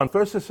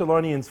1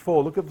 Thessalonians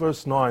 4, look at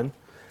verse 9.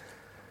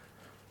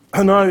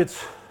 I know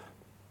it's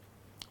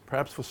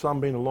perhaps for some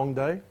been a long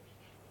day,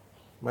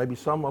 maybe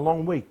some a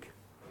long week,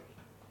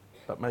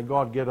 but may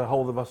God get a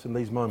hold of us in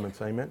these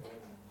moments, amen.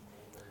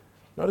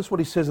 Notice what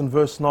he says in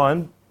verse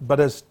 9, but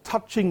as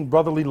touching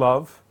brotherly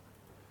love,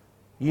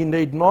 ye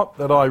need not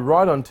that I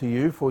write unto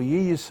you, for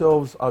ye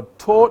yourselves are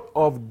taught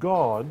of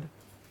God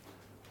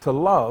to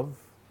love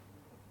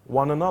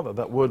one another.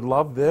 That word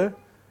love there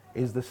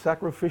is the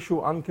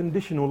sacrificial,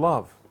 unconditional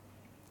love.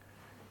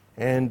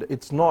 And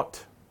it's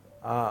not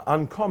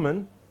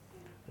uncommon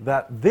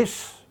that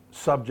this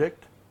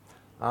subject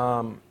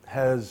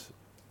has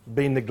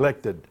been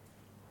neglected.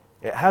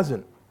 It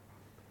hasn't.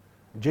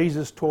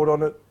 Jesus taught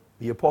on it.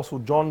 The Apostle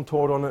John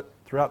taught on it.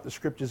 Throughout the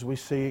scriptures we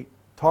see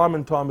time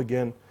and time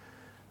again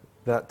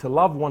that to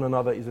love one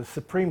another is a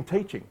supreme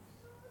teaching.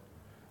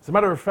 As a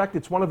matter of fact,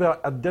 it's one of our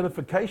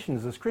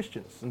identifications as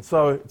Christians. And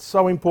so it's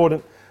so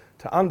important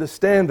to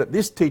understand that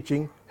this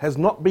teaching has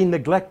not been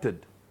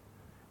neglected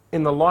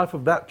in the life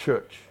of that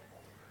church.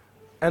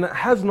 And it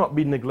has not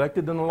been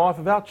neglected in the life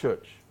of our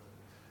church.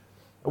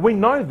 We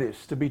know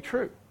this to be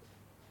true.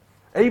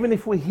 Even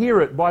if we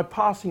hear it by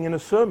passing in a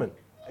sermon,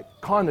 it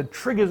kind of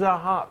triggers our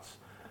hearts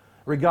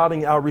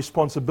regarding our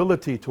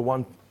responsibility to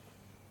one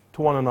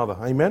another.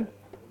 Amen?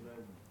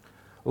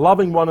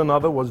 Loving one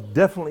another was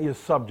definitely a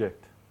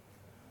subject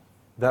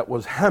that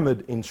was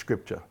hammered in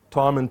Scripture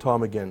time and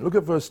time again. Look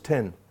at verse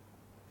 10.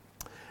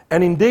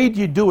 And indeed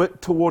you do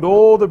it toward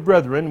all the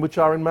brethren which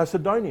are in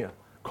Macedonia.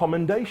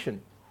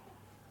 Commendation.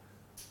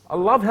 I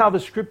love how the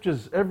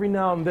Scriptures, every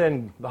now and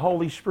then, the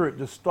Holy Spirit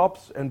just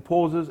stops and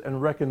pauses and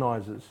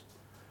recognizes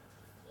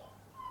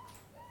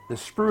the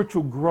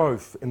spiritual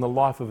growth in the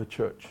life of a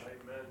church.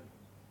 Amen.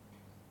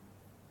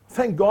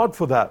 Thank God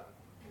for that.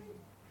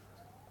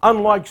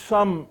 Unlike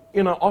some,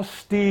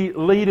 austere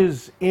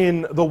leaders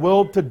in the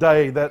world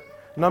today that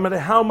no matter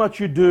how much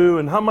you do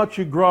and how much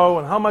you grow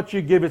and how much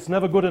you give, it's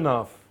never good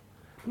enough.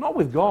 Not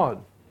with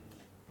God.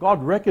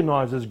 God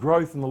recognizes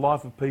growth in the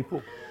life of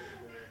people.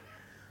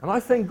 And I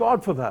thank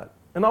God for that.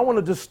 And I want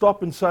to just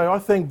stop and say, I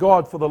thank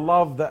God for the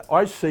love that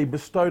I see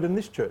bestowed in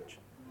this church.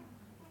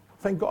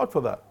 Thank God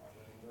for that.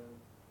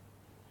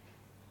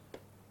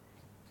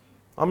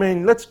 I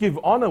mean, let's give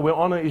honor where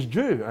honor is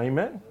due.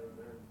 Amen.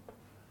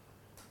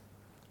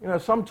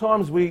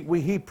 Sometimes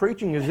we hear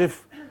preaching as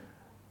if,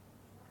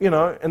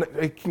 and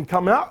it can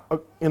come out,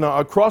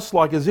 across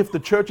like as if the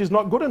church is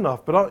not good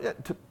enough.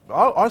 But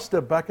I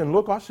step back and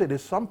look, I see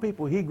there's some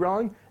people here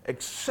growing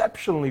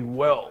exceptionally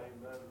well.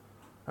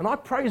 And I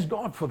praise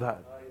God for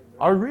that.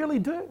 I really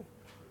do.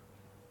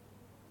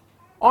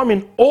 I'm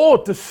in awe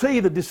to see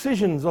the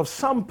decisions of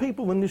some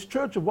people in this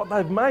church of what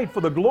they've made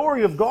for the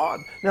glory of God.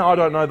 Now, I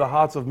don't know the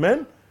hearts of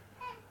men,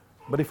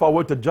 but if I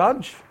were to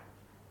judge,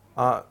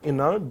 by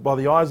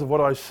the eyes of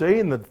what I see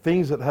and the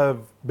things that have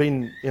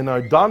been,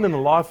 done in the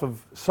life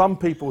of some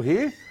people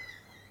here,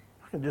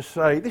 I can just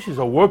say this is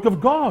a work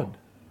of God.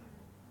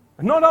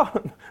 And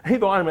not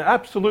either I'm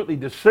absolutely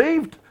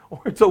deceived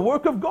or it's a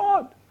work of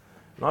God.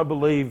 And I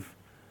believe,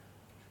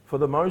 for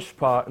the most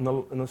part,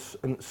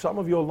 in some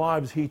of your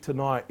lives here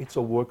tonight, it's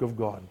a work of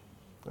God.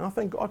 And I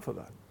thank God for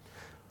that.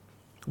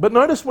 But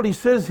notice what he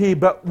says here,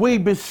 but we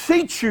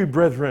beseech you,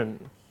 brethren.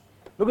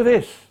 Look at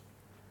this.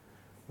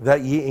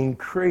 That ye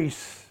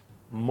increase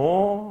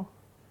more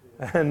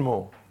and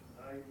more.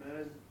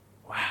 Amen.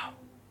 Wow.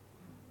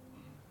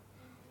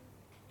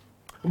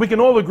 We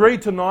can all agree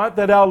tonight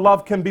that our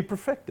love can be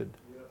perfected.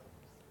 Yeah.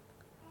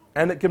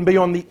 And it can be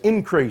on the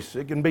increase.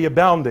 It can be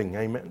abounding.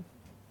 Amen.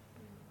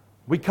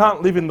 We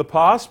can't live in the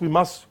past. We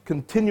must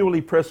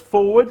continually press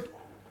forward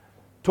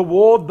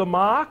toward the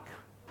mark.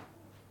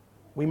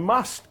 We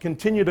must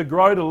continue to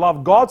grow to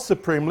love God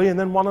supremely and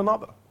then one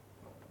another.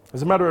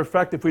 As a matter of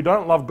fact, if we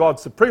don't love God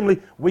supremely,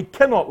 we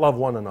cannot love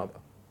one another.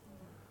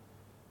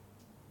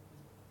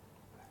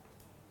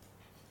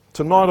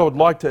 Tonight I would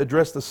like to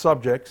address the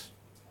subjects,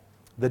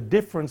 the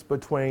difference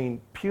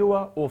between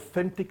pure,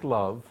 authentic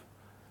love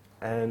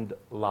and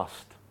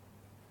lust.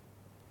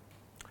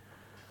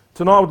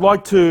 Tonight I would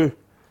like to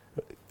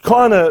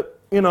kind of,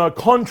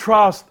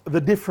 contrast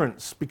the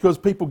difference because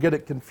people get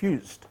it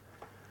confused.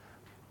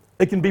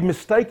 It can be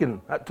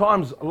mistaken. At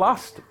times,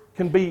 lust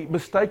can be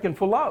mistaken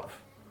for love.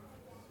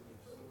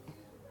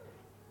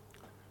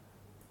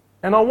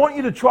 And I want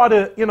you to try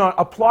to,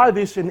 apply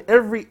this in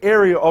every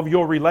area of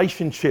your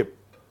relationship.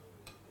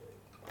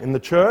 In the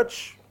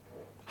church,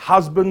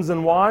 husbands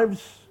and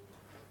wives,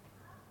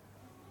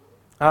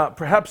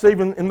 perhaps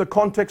even in the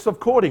context of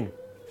courting.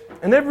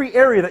 In every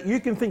area that you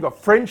can think of,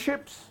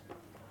 friendships,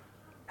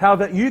 how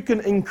that you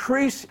can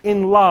increase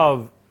in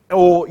love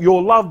or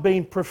your love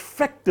being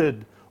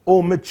perfected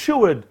or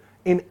matured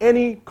in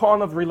any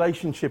kind of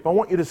relationship. I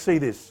want you to see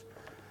this.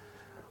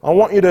 I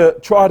want you to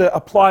try to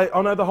apply.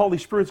 I know the Holy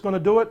Spirit's going to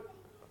do it.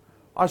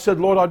 I said,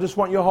 Lord, I just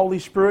want your Holy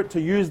Spirit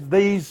to use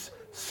these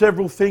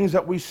several things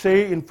that we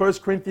see in 1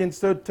 Corinthians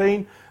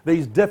 13,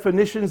 these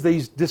definitions,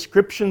 these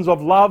descriptions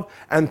of love,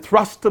 and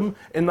thrust them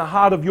in the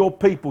heart of your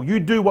people. You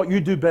do what you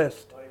do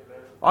best.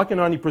 I can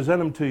only present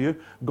them to you.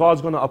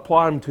 God's going to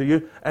apply them to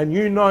you. And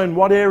you know in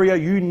what area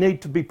you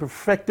need to be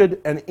perfected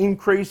and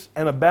increase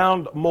and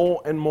abound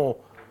more and more.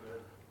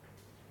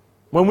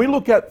 When we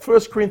look at 1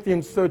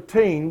 Corinthians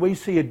 13, we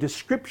see a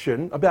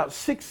description, about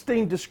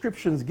 16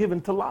 descriptions given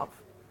to love.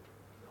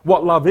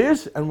 What love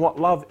is and what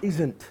love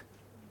isn't.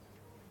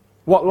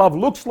 What love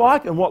looks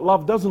like and what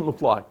love doesn't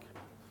look like.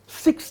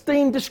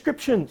 16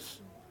 descriptions.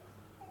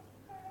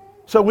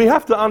 So we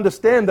have to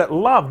understand that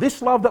love,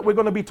 this love that we're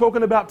going to be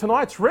talking about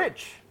tonight, is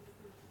rich.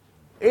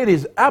 It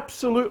is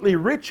absolutely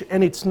rich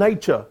in its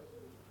nature.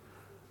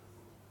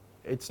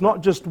 It's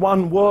not just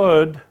one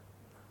word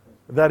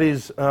that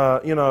is,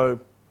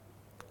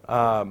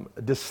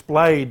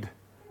 displayed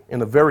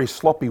in a very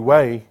sloppy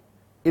way.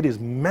 It is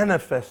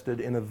manifested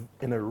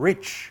in a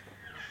rich,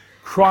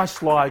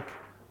 Christ-like,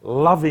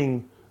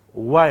 loving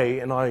way.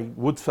 And I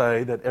would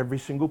say that every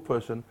single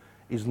person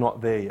is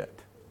not there yet.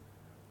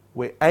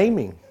 We're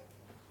aiming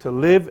to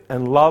live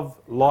and love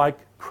like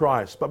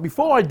Christ. But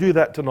before I do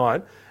that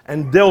tonight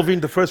and delve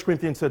into 1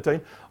 Corinthians 13,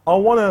 I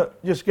want to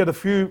just get a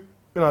few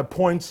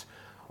points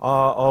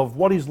of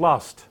what is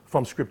lust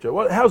from Scripture.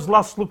 How does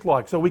lust look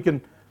like so we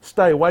can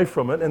stay away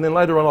from it, and then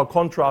later on I'll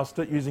contrast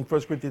it using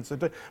 1 Corinthians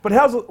 13. But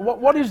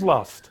what is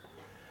lust?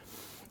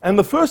 And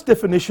the first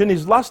definition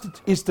is lust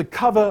is to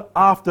cover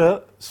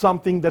after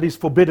something that is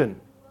forbidden.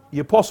 The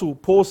Apostle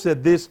Paul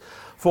said this,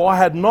 "For I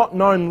had not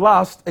known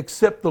lust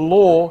except the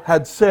law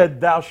had said,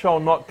 thou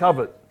shalt not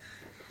covet."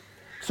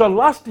 So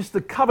lust is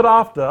to covet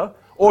after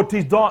or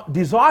to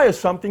desire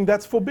something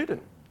that's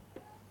forbidden.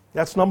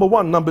 That's number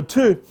one. Number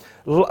two,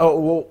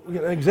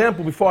 an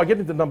example before I get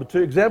into number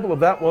two, example of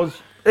that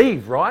was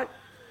Eve, right?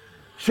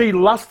 She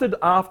lusted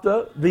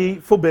after the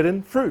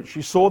forbidden fruit.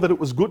 She saw that it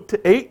was good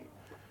to eat,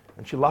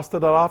 and she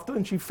lusted after,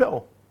 and she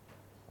fell.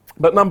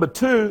 But number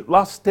two,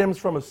 lust stems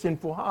from a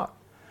sinful heart.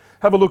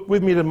 Have a look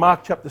with me to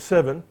Mark chapter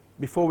 7,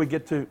 before we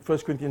get to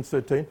 1 Corinthians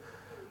 13.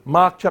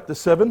 Mark chapter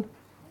 7.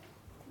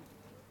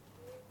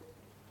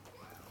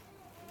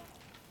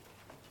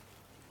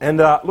 And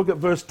look at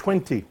verse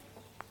 20.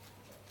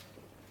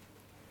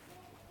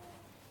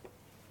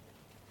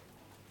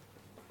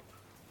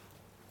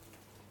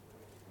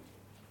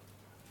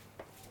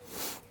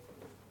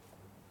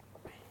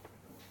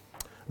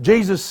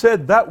 Jesus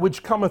said, "That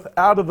which cometh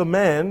out of a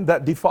man,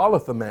 that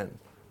defileth a man.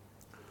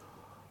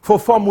 For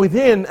from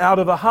within, out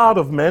of the heart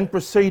of men,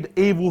 proceed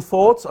evil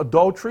thoughts,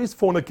 adulteries,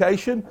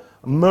 fornication,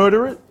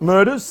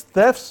 murders,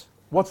 thefts."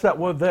 What's that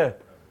word there?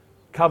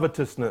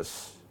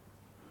 Covetousness.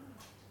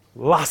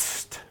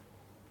 Lust.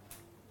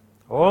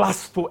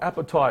 Lustful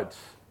appetites.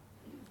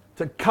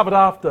 To covet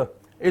after.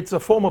 It's a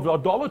form of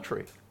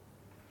idolatry.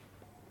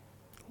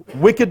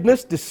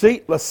 Wickedness,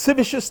 deceit,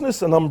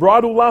 lasciviousness, and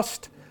unbridled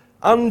lust.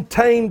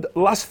 Untamed,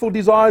 lustful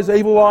desires,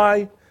 evil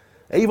eye,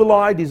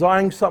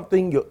 desiring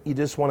something, you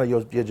just want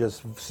to, you're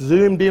just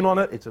zoomed in on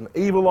it. It's an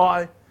evil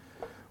eye.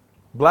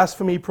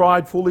 Blasphemy,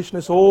 pride,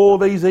 foolishness, all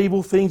these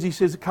evil things, he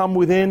says, come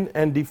within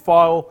and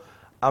defile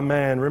a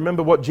man.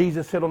 Remember what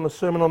Jesus said on the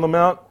Sermon on the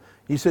Mount?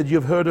 He said,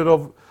 "You've heard it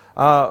of,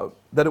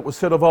 that it was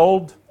said of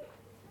old,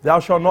 thou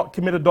shalt not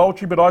commit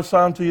adultery, but I say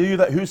unto you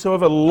that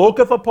whosoever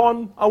looketh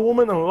upon a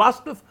woman and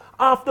lusteth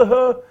after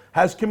her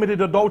has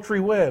committed adultery."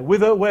 Where? With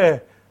her,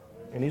 where?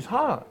 In his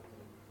heart.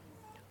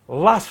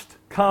 Lust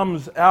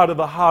comes out of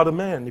the heart of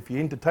man. If you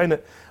entertain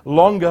it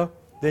longer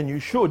than you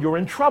should, you're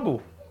in trouble.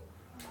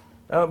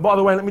 By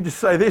the way, let me just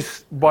say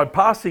this. By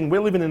passing, we're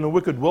living in a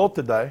wicked world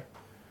today.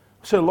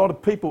 I see a lot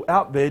of people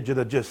out there that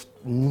are just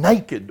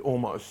naked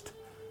almost.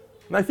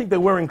 And they think they're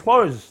wearing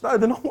clothes. No,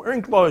 they're not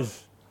wearing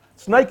clothes.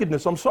 It's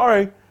nakedness, I'm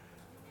sorry.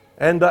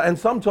 And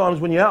sometimes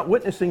when you're out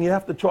witnessing, you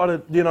have to try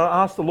to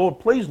ask the Lord,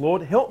 "Please,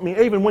 Lord, help me,"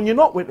 even when you're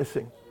not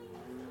witnessing.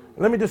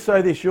 Let me just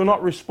say this, you're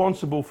not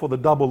responsible for the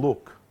double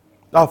look,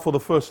 for the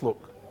first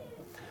look.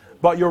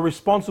 But you're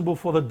responsible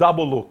for the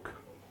double look.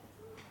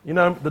 You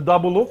know, the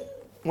double look,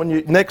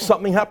 when next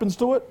something happens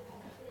to it.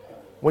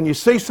 When you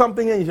see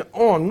something and you say,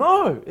 "Oh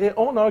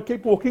no,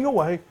 keep walking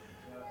away."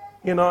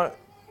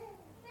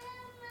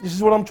 This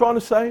is what I'm trying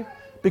to say.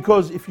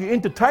 Because if you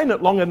entertain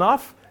it long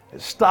enough,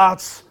 it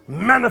starts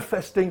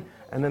manifesting,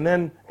 and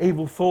then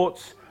evil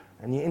thoughts,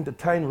 and you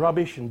entertain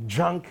rubbish and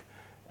junk,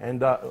 and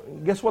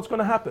guess what's going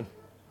to happen?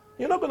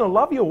 You're not going to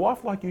love your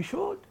wife like you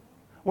should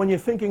when you're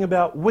thinking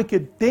about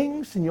wicked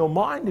things in your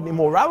mind and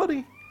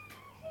immorality.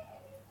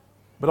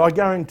 But I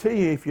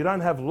guarantee you, if you don't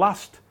have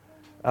lust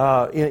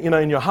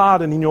in your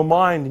heart and in your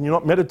mind, and you're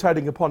not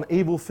meditating upon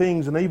evil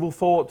things and evil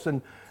thoughts,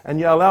 and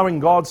you're allowing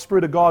God's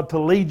Spirit of God to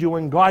lead you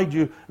and guide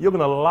you, you're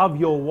going to love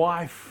your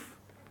wife.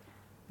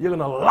 You're going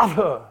to love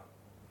her.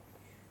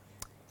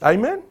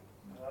 Amen?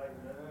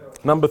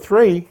 Number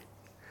 3,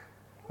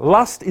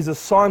 lust is a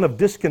sign of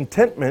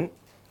discontentment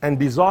and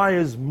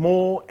desires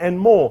more and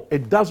more.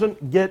 It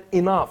doesn't get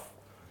enough.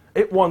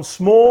 It wants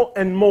more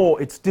and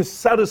more. It's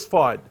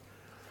dissatisfied.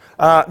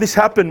 This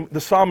happened,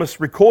 the psalmist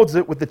records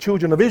it, with the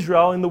children of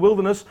Israel in the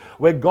wilderness,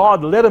 where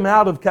God led them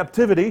out of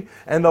captivity,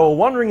 and they were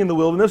wandering in the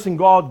wilderness, and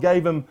God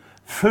gave them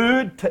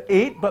food to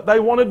eat, but they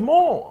wanted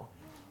more.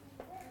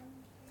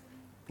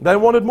 They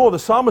wanted more. The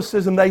psalmist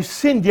says, and they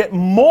sinned yet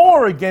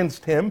more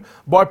against him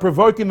by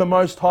provoking the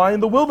Most High in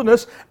the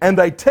wilderness, and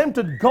they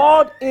tempted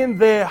God in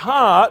their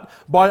heart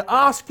by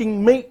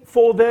asking meat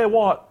for their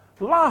what?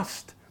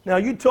 Lust. Now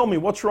you tell me,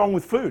 what's wrong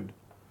with food?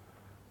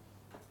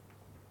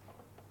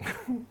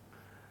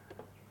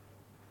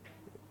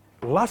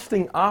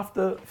 Lusting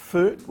after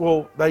food,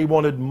 well, they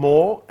wanted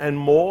more and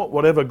more.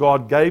 Whatever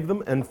God gave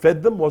them and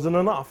fed them wasn't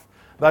enough.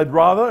 They'd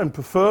rather and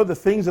prefer the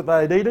things that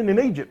they had eaten in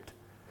Egypt.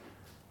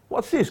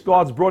 What's this?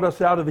 God's brought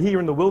us out of here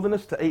in the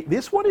wilderness to eat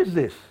this? What is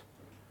this?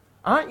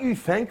 Aren't you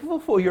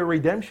thankful for your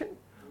redemption?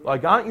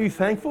 Like, aren't you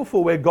thankful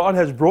for where God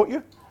has brought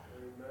you?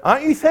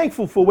 Aren't you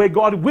thankful for where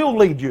God will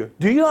lead you?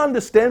 Do you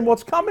understand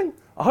what's coming?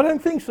 I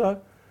don't think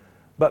so.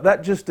 But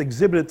that just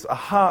exhibits a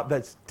heart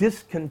that's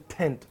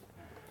discontent.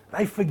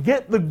 They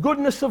forget the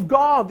goodness of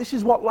God. This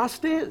is what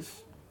lust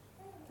is.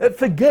 It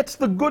forgets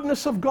the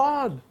goodness of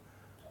God.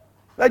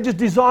 They just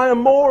desire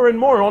more and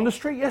more. On the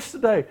street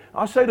yesterday,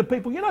 I say to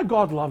people, you know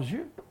God loves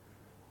you.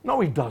 No,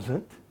 He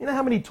doesn't. You know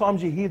how many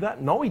times you hear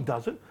that? No, He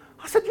doesn't.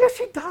 I said, yes,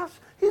 He does.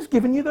 He's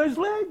given you those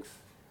legs.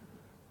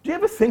 Do you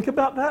ever think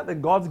about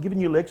that God's given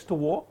you legs to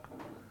walk?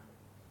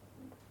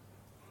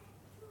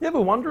 You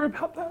ever wonder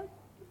about that?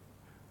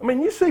 I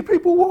mean, you see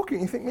people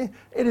walking, you think, man,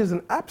 it is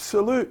an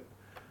absolute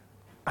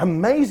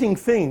amazing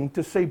thing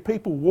to see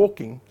people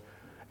walking.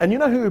 And you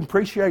know who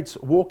appreciates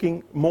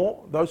walking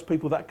more? Those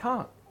people that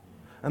can't.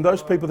 And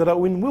those people that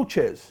are in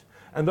wheelchairs.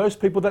 And those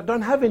people that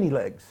don't have any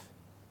legs.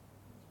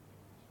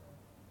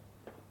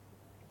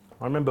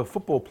 I remember a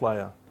football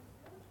player.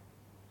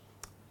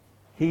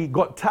 He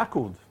got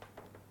tackled.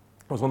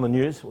 It was on the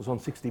news. It was on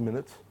 60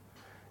 Minutes.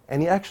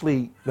 And they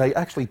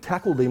actually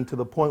tackled him to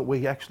the point where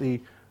he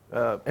actually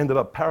ended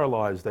up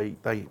paralyzed. They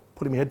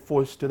put him head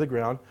first to the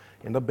ground,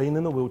 ended up being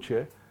in the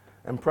wheelchair.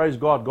 And praise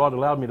God, God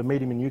allowed me to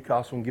meet him in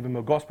Newcastle and give him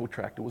a gospel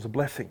tract. It was a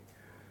blessing.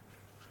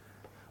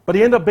 But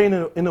he ended up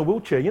being in a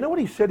wheelchair. You know what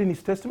he said in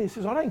his testimony? He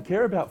says, I don't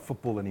care about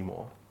football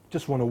anymore.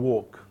 Just want to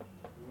walk.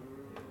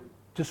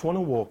 Just want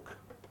to walk.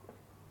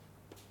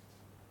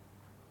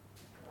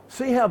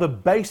 See how the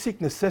basic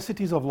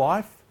necessities of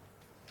life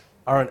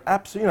are an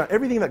absolute,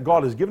 everything that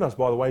God has given us,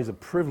 by the way, is a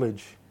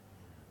privilege.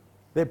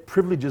 They're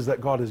privileges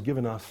that God has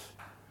given us.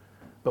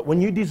 But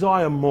when you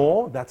desire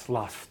more, that's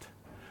lust.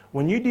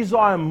 When you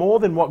desire more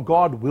than what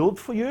God willed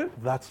for you,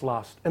 that's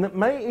lust. And it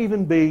may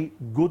even be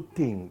good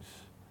things.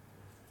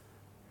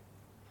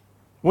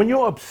 When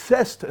you're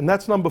obsessed, and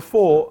that's number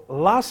 4,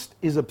 lust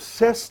is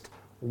obsessed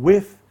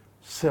with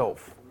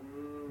self.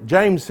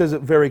 James says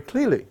it very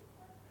clearly.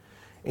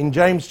 In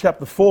James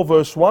chapter 4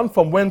 verse 1,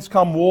 from whence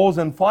come wars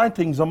and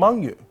fightings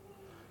among you?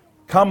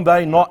 Come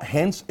they not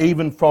hence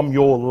even from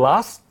your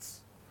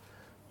lusts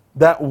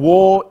that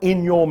war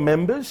in your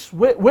members?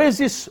 Where's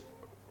this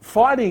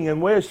fighting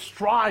and where's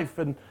strife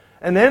and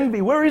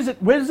envy? Where is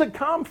it? Where does it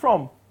come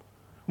from?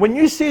 When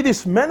you see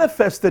this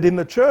manifested in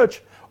the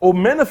church or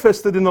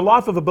manifested in the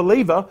life of a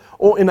believer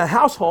or in a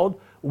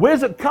household,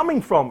 where's it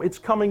coming from? It's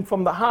coming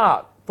from the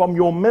heart, from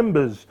your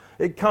members.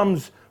 It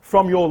comes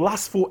from your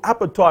lustful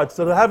appetites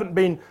that haven't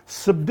been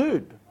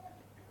subdued,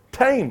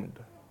 tamed.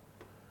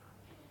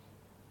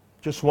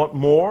 Just want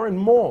more and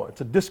more.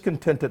 It's a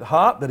discontented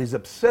heart that is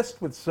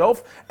obsessed with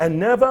self and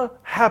never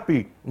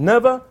happy,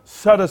 never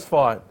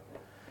satisfied.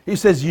 He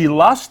says, ye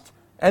lust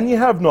and ye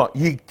have not.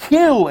 Ye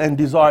kill and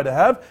desire to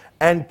have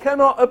and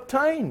cannot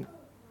obtain.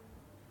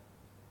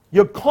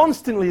 You're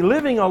constantly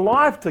living a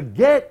life to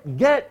get.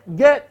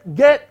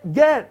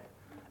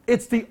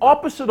 It's the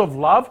opposite of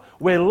love,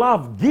 where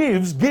love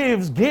gives.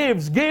 And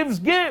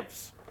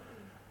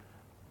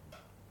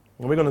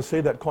we're going to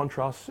see that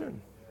contrast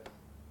soon.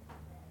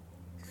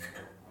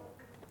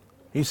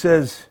 He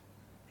says,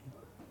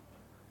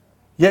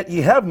 yet ye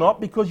have not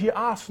because ye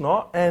ask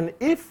not, and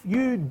if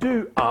you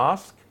do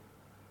ask,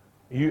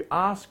 you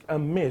ask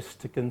amiss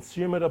to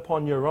consume it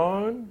upon your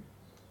own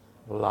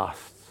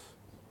lusts.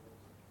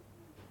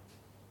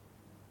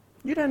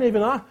 You don't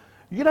even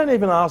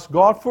ask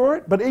God for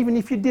it, but even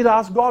if you did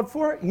ask God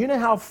for it, you know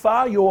how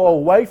far you are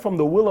away from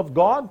the will of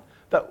God?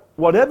 That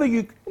whatever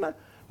you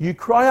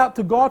cry out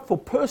to God for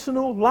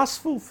personal,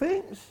 lustful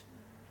things.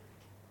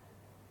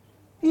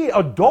 Ye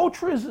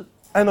adulterers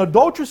and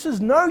adulteresses,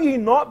 know ye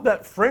not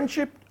that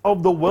friendship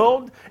of the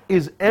world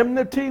is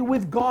enmity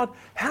with God?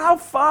 How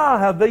far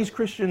have these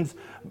Christians,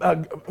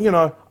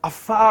 are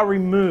far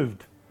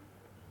removed?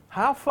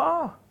 How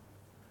far?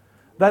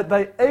 That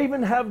they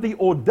even have the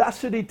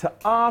audacity to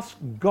ask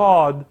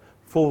God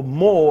for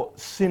more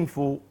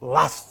sinful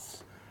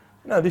lusts.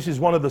 This is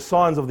one of the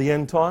signs of the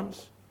end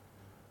times.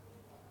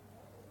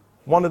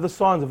 One of the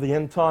signs of the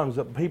end times,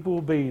 that people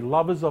will be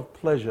lovers of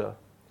pleasure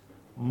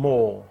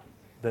more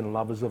than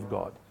lovers of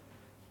God.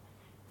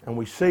 And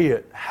we see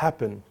it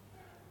happen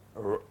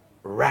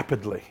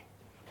rapidly.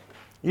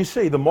 You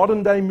see, the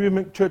modern day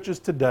movement churches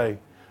today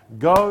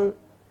go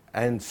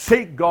and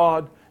seek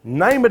God,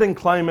 name it and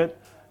claim it,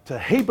 to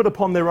heap it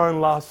upon their own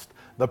lust.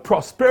 The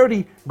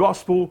prosperity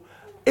gospel,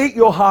 eat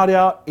your heart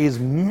out, is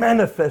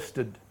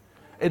manifested.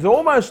 It's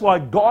almost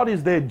like God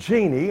is their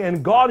genie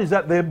and God is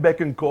at their beck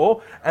and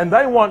call, and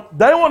they want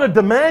to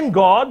demand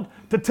God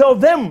to tell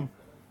them,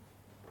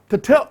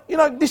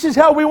 this is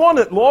how we want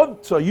it,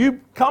 Lord. So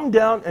you come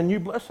down and you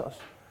bless us.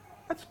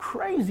 That's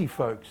crazy,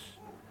 folks.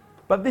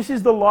 But this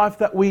is the life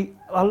that we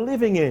are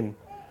living in.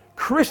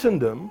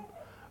 Christendom,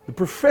 the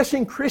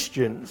professing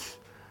Christians,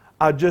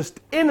 are just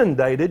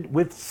inundated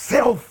with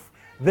self.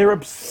 They're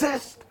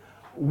obsessed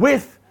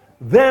with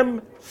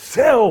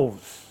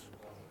themselves.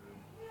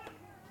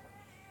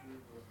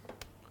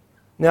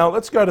 Now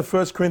let's go to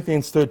 1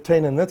 Corinthians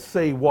 13 and let's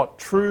see what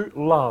true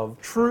love,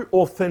 true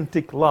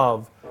authentic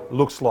love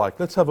looks like.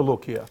 Let's have a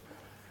look here.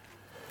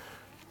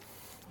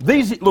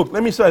 Look,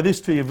 let me say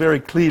this to you very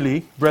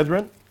clearly,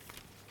 brethren.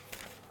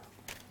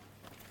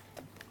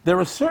 There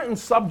are certain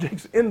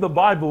subjects in the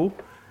Bible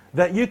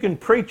that you can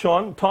preach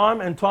on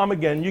time and time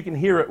again. You can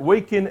hear it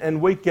week in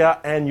and week out,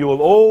 and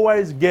you'll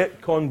always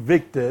get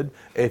convicted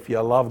if you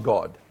love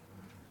God.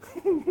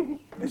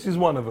 This is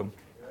one of them.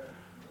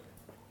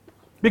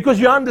 Because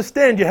you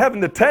understand you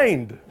haven't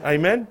attained.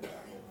 Amen?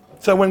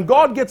 So when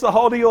God gets a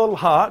hold of your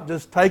heart,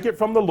 just take it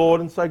from the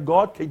Lord and say,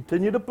 God,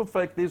 continue to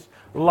perfect this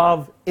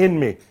love in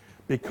me,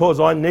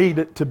 because I need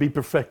it to be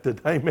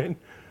perfected. Amen?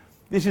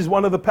 This is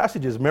one of the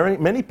passages,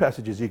 many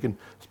passages. You can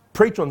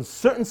preach on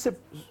certain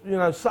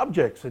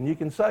subjects and you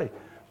can say,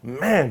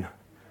 man,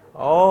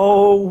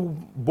 oh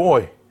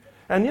boy.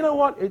 And you know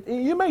what?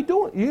 You may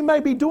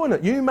be doing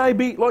it. You may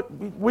be, like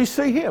we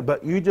see here,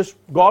 but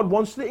God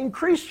wants to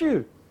increase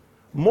you.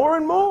 More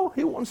and more,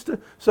 He wants to.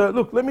 So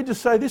look, let me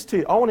just say this to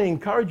you. I want to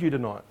encourage you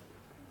tonight.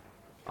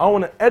 I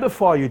want to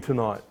edify you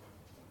tonight.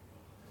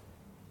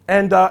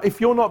 And if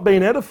you're not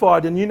being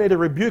edified and you need a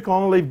rebuke, I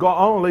want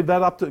to leave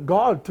that up to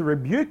God to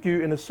rebuke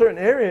you in a certain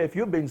area if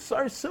you've been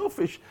so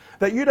selfish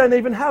that you don't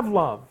even have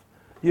love.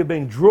 You've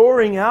been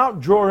drawing out,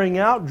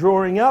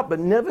 but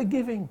never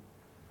giving.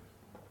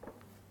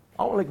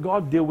 I want to let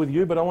God deal with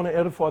you, but I want to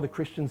edify the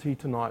Christians here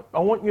tonight. I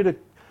want you to,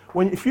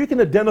 if you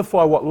can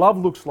identify what love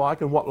looks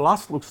like and what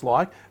lust looks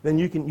like, then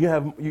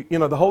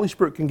the Holy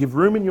Spirit can give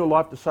room in your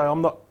life to say,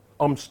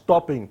 I'm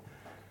stopping.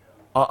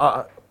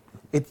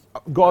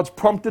 God's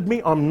prompted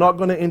me. I'm not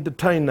going to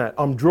entertain that.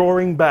 I'm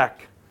drawing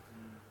back.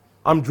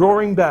 And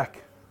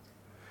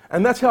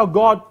that's how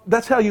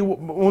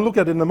we'll look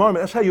at it in a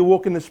moment. That's how you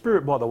walk in the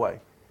Spirit, by the way.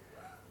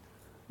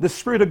 The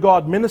Spirit of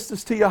God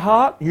ministers to your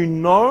heart. You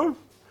know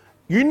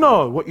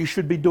what you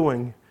should be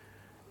doing.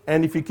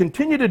 And if you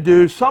continue to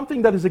do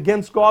something that is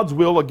against God's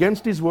will,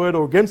 against His Word,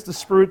 or against the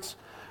Spirit's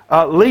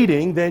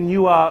leading, then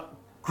you are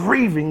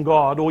grieving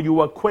God, or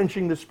you are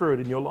quenching the Spirit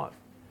in your life.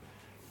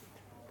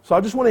 So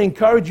I just want to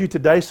encourage you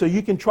today so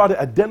you can try to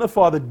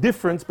identify the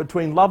difference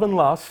between love and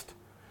lust,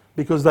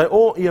 because they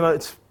all,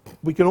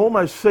 we can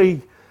almost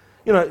see,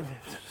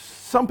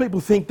 some people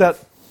think that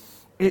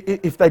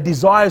if they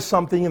desire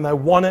something and they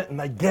want it and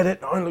they get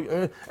it,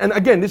 and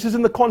again, this is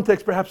in the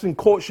context perhaps in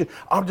courtship,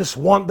 I just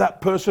want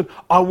that person,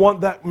 I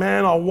want that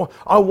man, I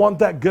want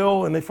that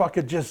girl, and if I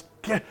could just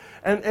get,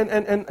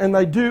 and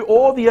they do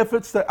all the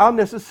efforts that are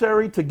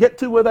necessary to get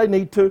to where they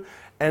need to,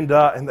 and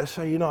they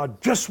say, I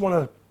just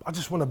want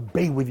to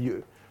be with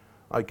you.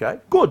 Okay,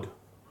 good.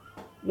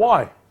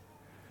 Why?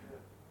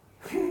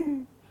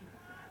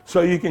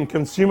 So you can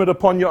consume it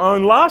upon your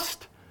own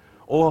lust,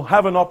 or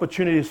have an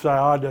opportunity to say,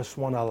 I just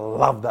want to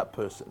love that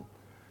person.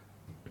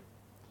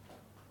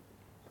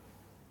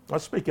 I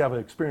speak out of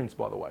experience,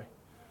 by the way.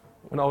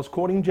 When I was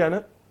courting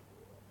Janet,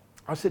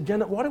 I said,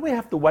 Janet, why do we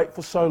have to wait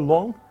for so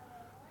long?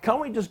 Can't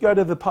we just go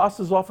to the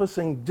pastor's office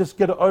and just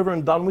get it over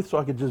and done with so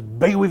I could just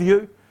be with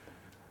you?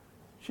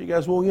 She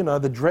goes, well,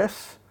 the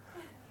dress.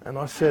 And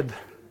I said,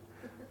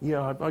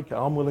 yeah, okay,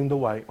 I'm willing to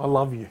wait. I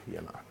love you,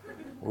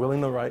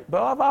 willing to wait.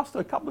 But I've asked her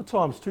a couple of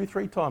times,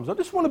 2-3 times, I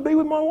just want to be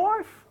with my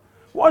wife.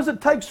 Why does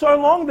it take so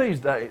long these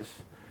days?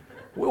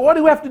 Why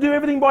do we have to do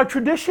everything by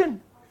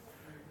tradition?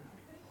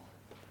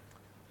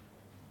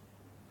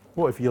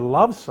 Well, if you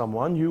love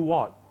someone, you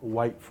what?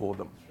 Wait for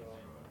them.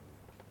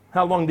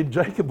 How long did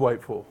Jacob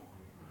wait for?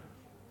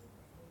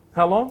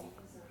 How long?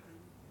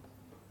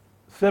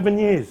 7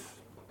 years.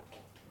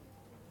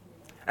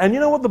 And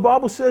you know what the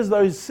Bible says,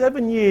 those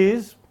 7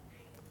 years,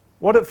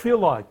 what did it feel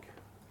like?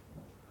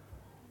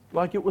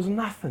 Like it was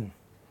nothing.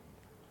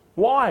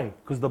 Why?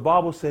 Because the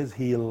Bible says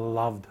he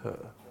loved her.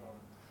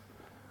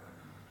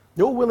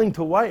 You're willing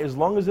to wait as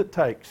long as it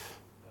takes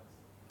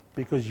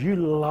because you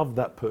love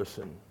that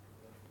person.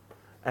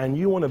 And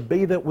you want to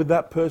be there with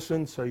that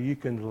person so you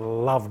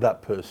can love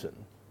that person.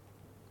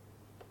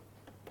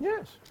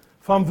 Yes.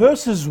 From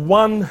verses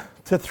 1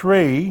 to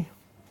 3,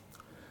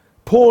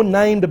 Paul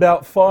named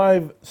about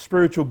 5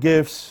 spiritual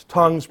gifts: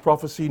 tongues,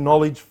 prophecy,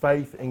 knowledge,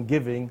 faith, and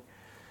giving.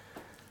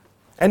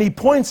 And he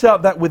points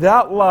out that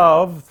without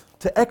love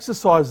to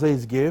exercise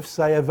these gifts,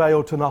 they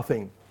avail to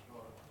nothing.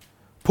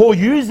 Paul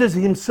uses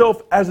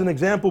himself as an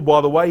example,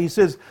 by the way. He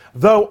says,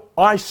 though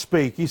I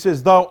speak, he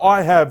says, though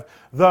I have,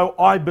 though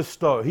I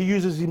bestow. He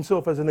uses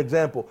himself as an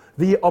example,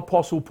 the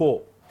Apostle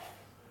Paul.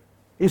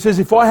 He says,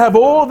 if I have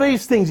all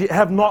these things yet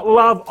have not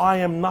love, I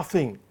am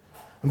nothing.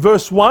 In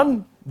verse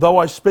 1, though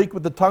I speak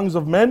with the tongues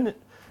of men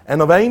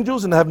and of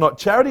angels and have not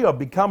charity, I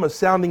become a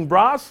sounding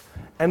brass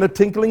and a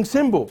tinkling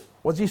cymbal.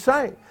 What's he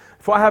saying?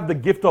 If I have the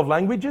gift of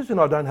languages and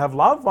I don't have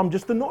love, I'm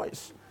just a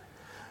noise.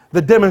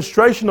 The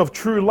demonstration of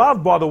true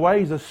love, by the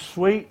way, is a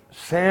sweet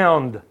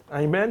sound.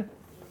 Amen.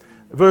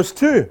 Verse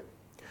 2.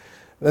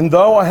 And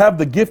though I have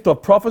the gift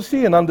of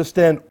prophecy and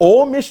understand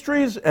all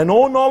mysteries and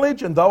all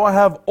knowledge, and though I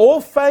have all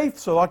faith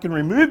so I can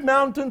remove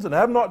mountains and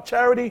have not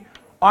charity,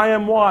 I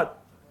am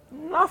what?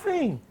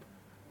 Nothing.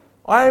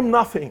 I am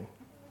nothing.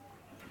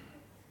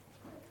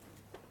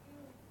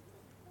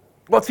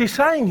 What's he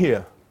saying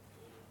here?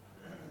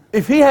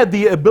 If he had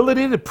the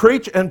ability to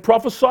preach and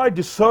prophesy,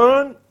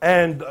 discern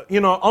and,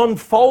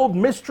 unfold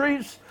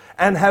mysteries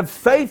and have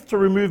faith to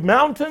remove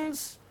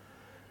mountains,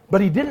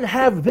 but he didn't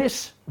have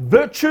this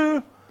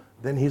virtue,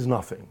 then he's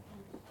nothing.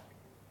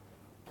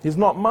 He's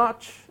not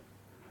much.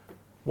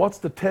 What's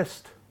the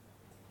test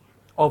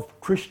of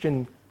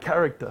Christian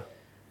character?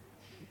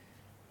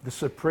 The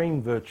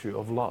supreme virtue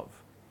of love.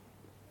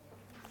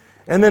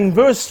 And then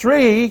verse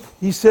 3,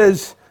 he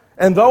says,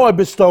 and though I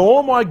bestow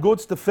all my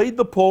goods to feed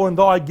the poor, and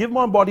though I give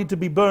my body to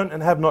be burnt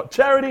and have not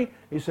charity,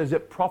 he says,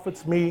 it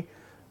profits me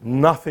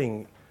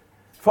nothing.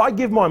 If I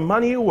give my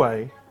money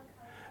away,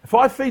 if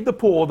I feed the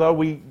poor,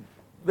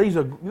 these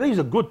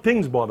are good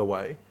things, by the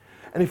way,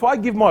 and if I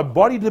give my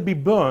body to be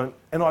burnt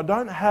and I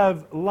don't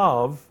have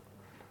love,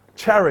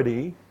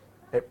 charity,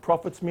 it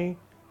profits me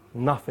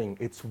nothing.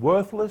 It's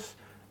worthless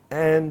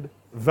and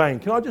vain.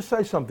 Can I just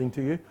say something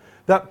to you?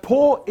 That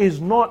Paul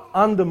is not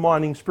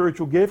undermining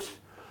spiritual gifts,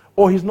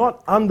 or he's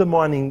not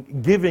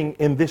undermining giving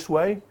in this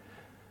way,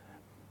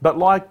 but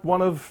like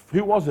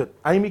who was it?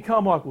 Amy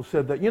Carmichael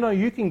said that,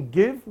 you can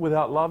give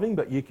without loving,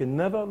 but you can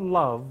never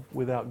love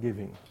without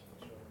giving.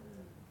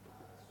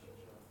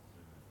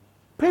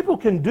 People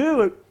can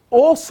do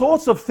all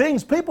sorts of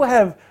things. People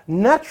have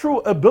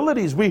natural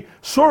abilities. We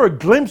saw a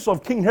glimpse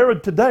of King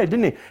Herod today,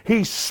 didn't he?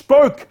 He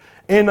spoke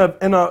in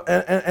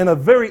a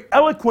very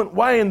eloquent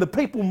way, and the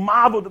people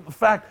marveled at the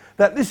fact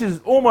that this is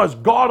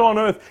almost God on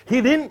earth.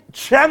 He didn't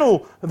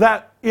channel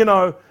that,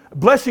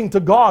 blessing to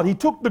God. He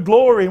took the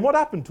glory, and what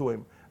happened to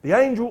him? The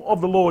angel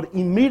of the Lord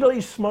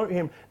immediately smote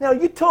him. Now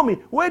you tell me,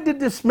 where did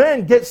this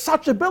man get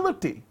such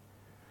ability?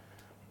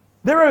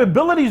 There are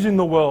abilities in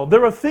the world.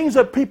 There are things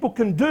that people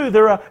can do.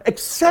 There are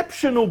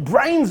exceptional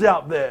brains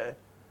out there.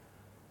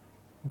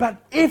 But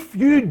if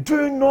you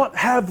do not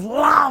have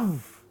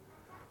love,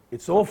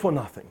 it's all for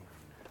nothing.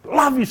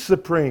 Love is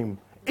supreme.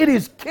 It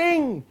is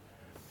king.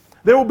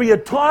 There will be a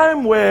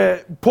time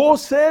where Paul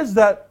says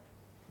that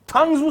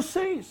tongues will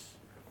cease.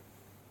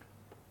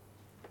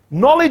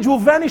 Knowledge will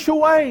vanish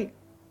away.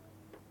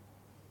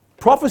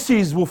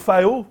 Prophecies will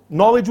fail.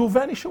 Knowledge will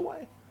vanish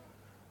away.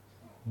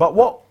 But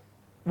what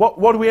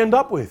do we end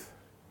up with?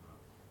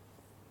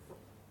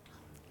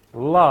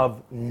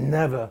 Love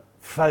never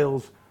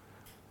fails.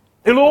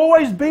 It'll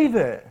always be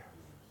there.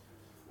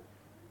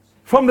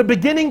 From the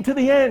beginning to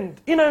the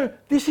end.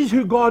 This is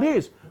who God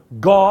is.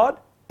 God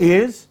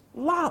is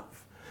love.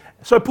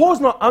 So Paul's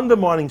not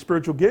undermining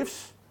spiritual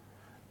gifts.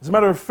 As a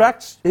matter of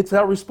fact, it's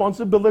our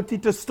responsibility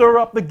to stir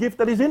up the gift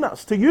that is in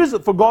us, to use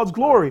it for God's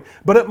glory.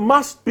 But it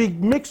must be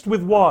mixed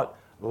with what?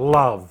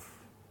 Love.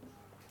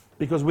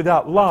 Because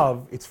without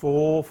love, it's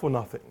all for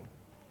nothing.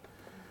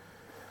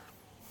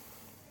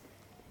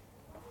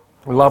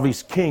 Love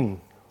is king.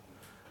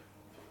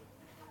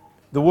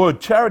 The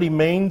word charity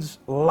means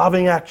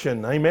loving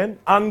action. Amen?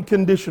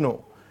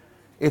 Unconditional.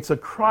 It's a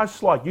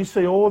Christ-like. You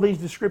see all these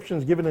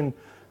descriptions given in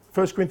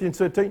 1 Corinthians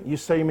 13. You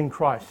see him in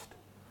Christ.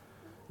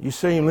 You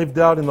see him lived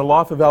out in the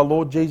life of our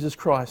Lord Jesus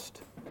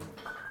Christ.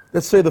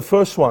 Let's see the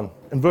first one.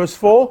 In verse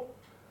 4,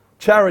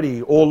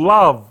 charity or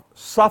love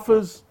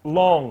suffers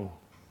long.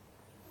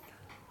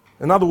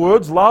 In other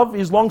words, love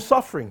is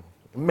long-suffering.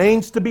 It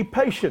means to be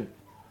patient.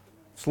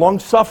 It's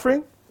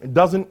long-suffering. It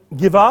doesn't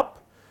give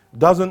up. It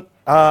doesn't,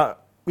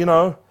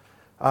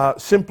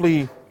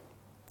 simply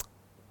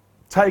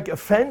take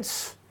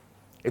offense.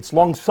 It's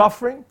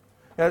long-suffering.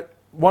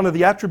 One of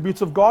the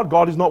attributes of God,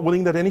 God is not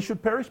willing that any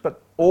should perish,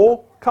 but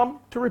all come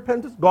to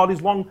repentance. God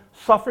is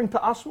long-suffering to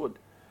usward.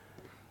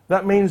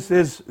 That means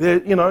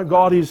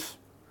God is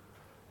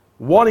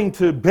wanting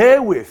to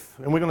bear with,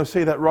 and we're going to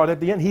see that right at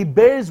the end. He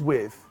bears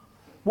with.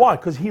 Why?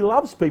 Because he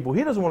loves people.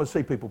 He doesn't want to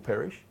see people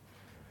perish.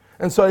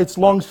 And so it's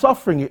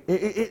long-suffering.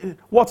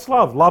 What's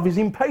love? Love is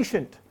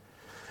impatient.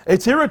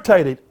 It's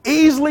irritated,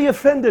 easily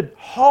offended,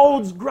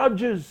 holds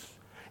grudges.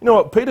 You know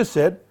what Peter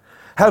said?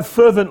 Have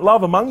fervent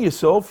love among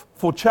yourself,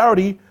 for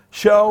charity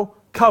shall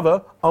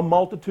cover a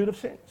multitude of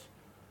sins.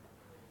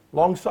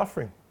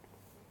 Long-suffering.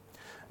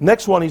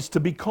 Next one is to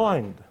be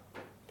kind.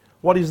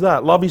 What is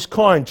that? Love is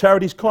kind.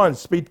 Charity is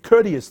kind. Be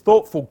courteous,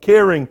 thoughtful,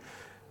 caring.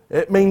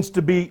 It means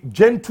to be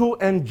gentle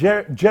and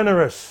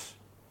generous.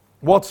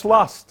 What's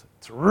lust?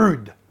 It's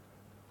rude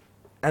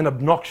and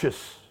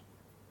obnoxious.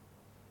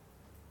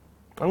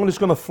 I'm just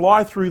going to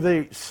fly through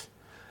these.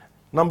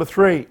 Number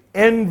 3,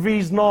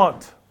 envies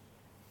not.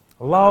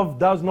 Love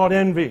does not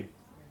envy.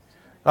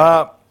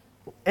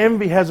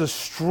 Envy has a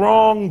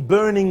strong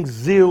burning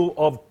zeal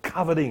of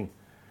coveting.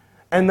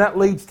 And that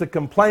leads to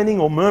complaining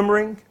or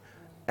murmuring.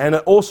 And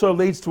it also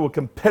leads to a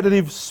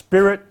competitive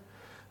spirit.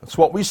 That's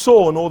what we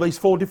saw in all these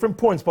 4 different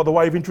points by the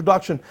way of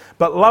introduction.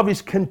 But love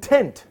is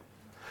content.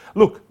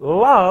 Look,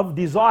 love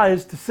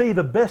desires to see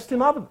the best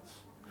in others.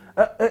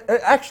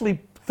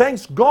 Actually,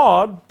 thanks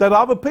God that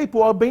other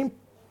people are being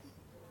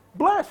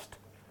blessed.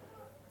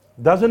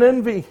 Doesn't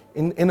envy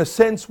in a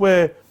sense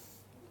where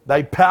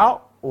they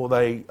pout or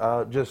they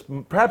just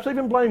perhaps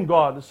even blame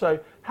God and say,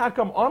 how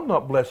come I'm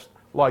not blessed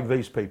like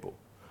these people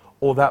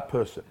or that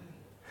person?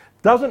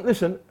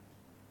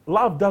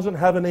 Love doesn't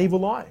have an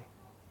evil eye.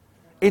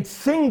 It's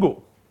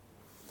single.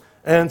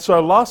 And so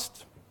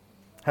lust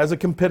has a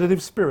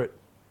competitive spirit.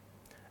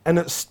 And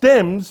it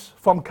stems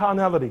from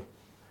carnality.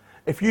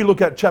 If you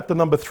look at chapter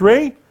number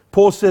 3,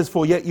 Paul says,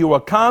 for yet you are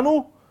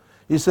carnal.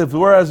 He says,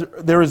 whereas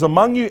there is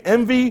among you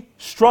envy,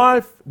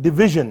 strife,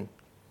 division.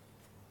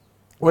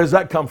 Where does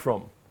that come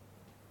from?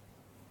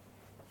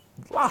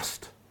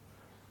 Lust.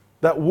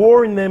 That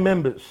war in their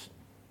members.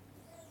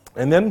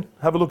 And then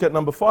have a look at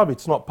number 5.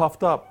 It's not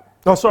puffed up.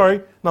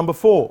 Number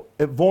 4.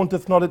 It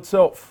vaunteth not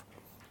itself.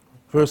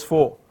 Verse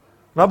 4.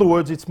 In other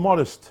words, it's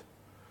modest.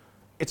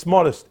 It's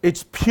modest.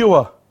 It's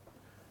pure.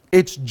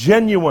 It's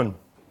genuine.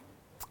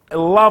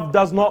 Love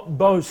does not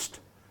boast.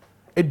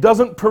 It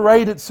doesn't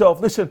parade itself.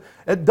 Listen,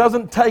 it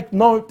doesn't take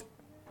note.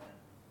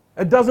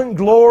 It doesn't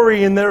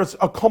glory in their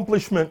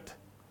accomplishment.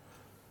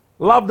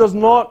 Love does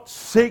not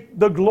seek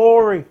the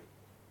glory.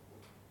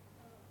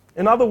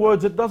 In other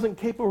words, it doesn't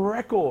keep a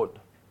record.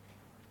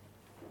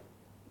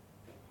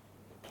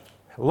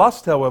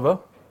 Lust, however,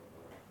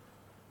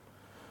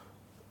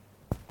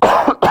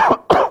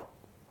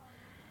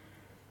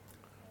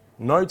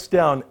 notes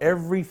down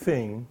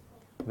everything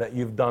that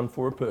you've done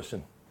for a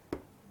person.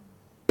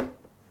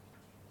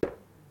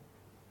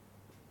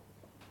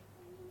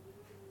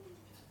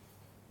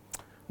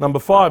 Number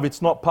 5,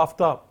 it's not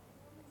puffed up.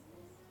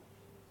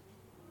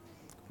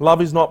 Love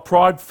is not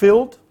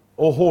pride-filled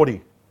or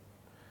haughty.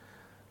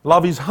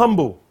 Love is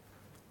humble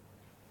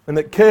and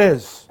it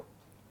cares.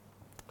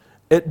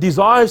 It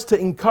desires to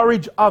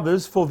encourage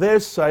others for their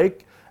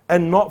sake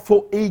and not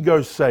for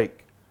ego's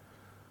sake.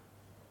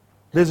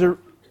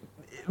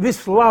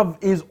 This love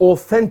is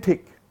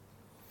authentic.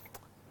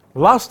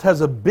 Lust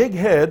has a big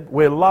head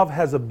where love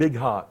has a big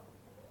heart.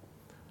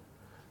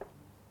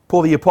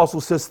 Paul the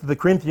Apostle says to the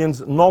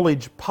Corinthians,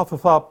 knowledge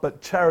puffeth up,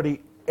 but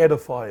charity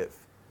edifieth.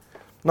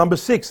 Number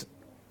 6,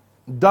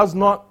 does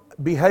not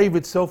behave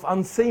itself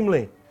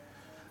unseemly.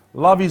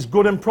 Love is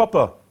good and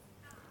proper.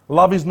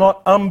 Love is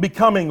not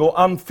unbecoming or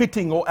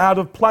unfitting or out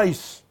of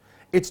place.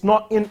 It's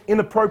not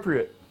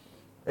inappropriate.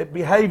 It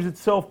behaves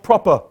itself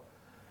proper.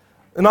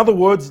 In other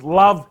words,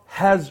 love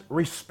has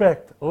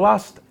respect.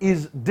 Lust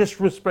is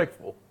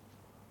disrespectful.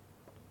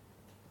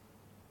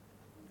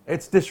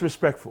 It's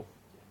disrespectful.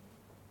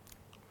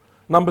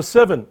 Number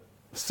 7,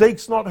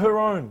 seeks not her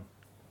own.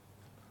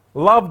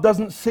 Love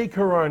doesn't seek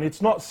her own.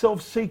 It's not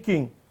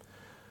self-seeking.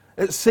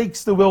 It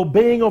seeks the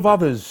well-being of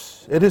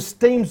others. It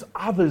esteems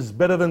others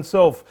better than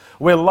self.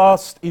 Where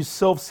lust is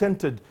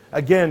self-centered,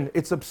 again,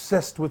 it's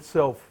obsessed with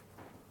self.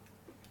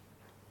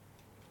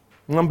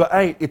 Number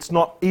 8, it's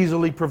not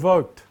easily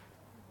provoked.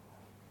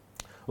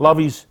 Love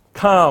is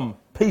calm,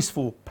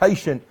 peaceful,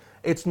 patient.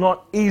 It's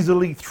not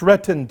easily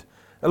threatened.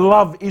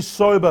 Love is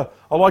sober.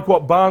 I like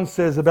what Barnes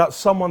says about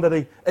someone that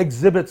he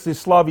exhibits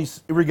this love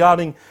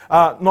regarding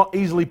not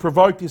easily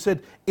provoked. He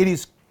said,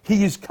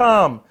 he is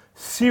calm,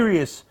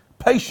 serious,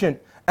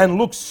 patient, and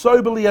looks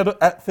soberly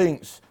at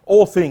things,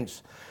 all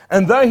things.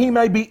 And though he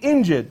may be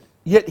injured,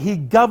 yet he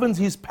governs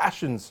his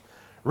passions,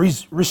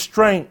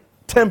 restraint,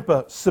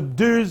 temper,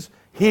 subdues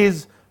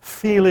his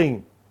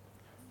feeling.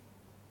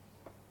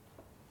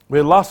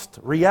 Where lust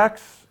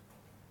reacts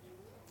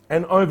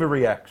and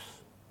overreacts.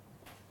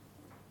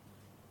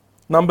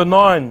 Number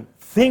 9,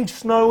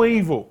 thinks no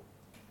evil.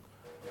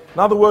 In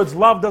other words,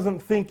 love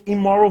doesn't think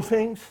immoral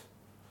things,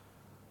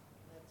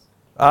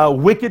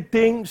 wicked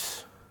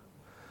things.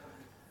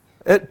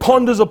 It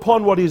ponders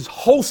upon what is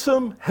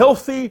wholesome,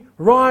 healthy,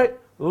 right,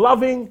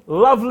 loving,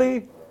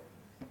 lovely,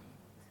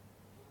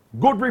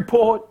 good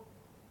report.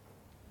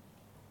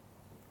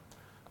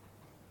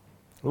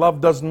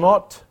 Love does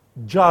not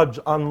judge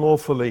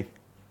unlawfully.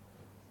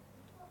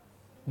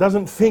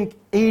 Doesn't think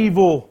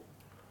evil.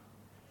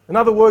 In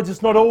other words,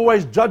 it's not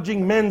always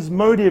judging men's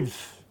motives.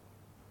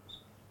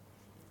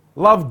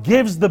 Love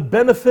gives the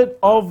benefit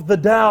of the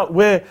doubt,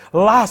 where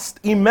lust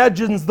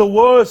imagines the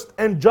worst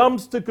and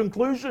jumps to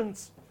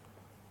conclusions.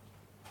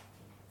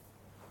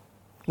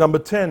 Number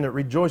 10, it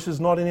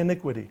rejoices not in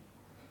iniquity.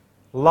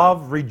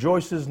 Love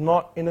rejoices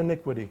not in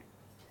iniquity.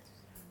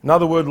 In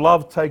other words,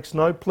 love takes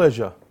no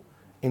pleasure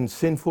in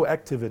sinful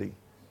activity.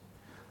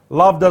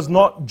 Love does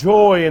not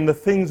joy in the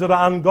things that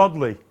are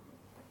ungodly.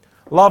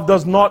 Love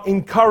does not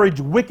encourage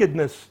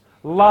wickedness.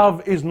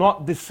 Love is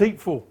not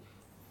deceitful.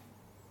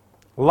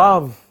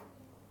 Love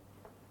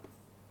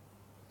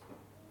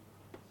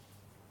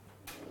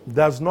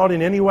does not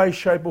in any way,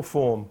 shape or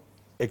form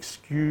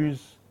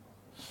excuse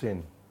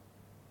sin.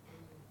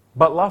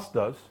 But lust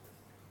does.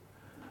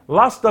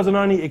 Lust doesn't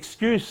only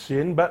excuse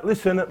sin, but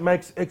listen, it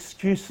makes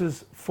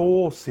excuses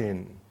for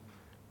sin.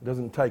 It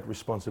doesn't take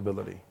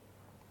responsibility.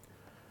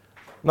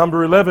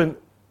 Number 11,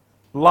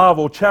 love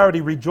or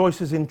charity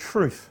rejoices in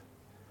truth.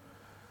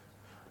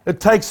 It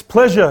takes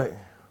pleasure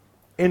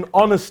in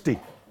honesty,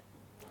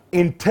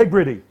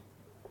 integrity,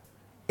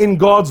 in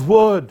God's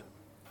word.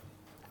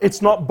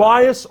 It's not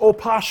biased or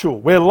partial,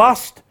 where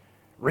lust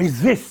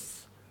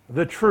resists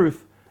the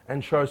truth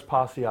and shows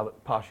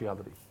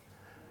partiality.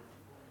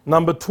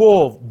 Number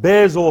 12,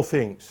 bears all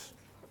things.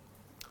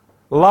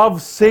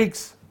 Love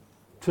seeks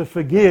to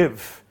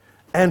forgive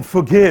and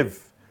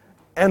forgive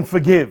and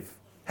forgive.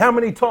 How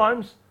many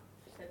times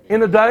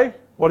in a day?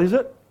 What is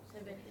it?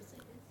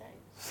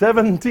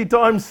 70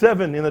 times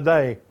 7 in a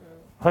day.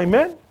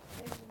 Amen?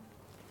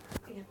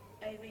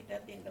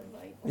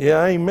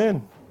 Yeah,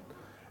 amen.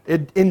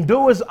 It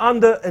endures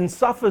under and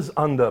suffers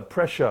under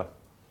pressure.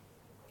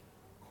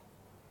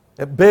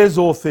 It bears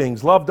all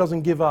things. Love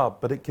doesn't give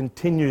up, but it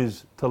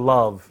continues to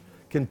love,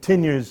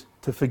 continues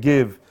to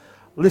forgive.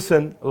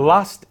 Listen,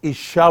 lust is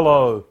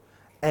shallow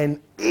and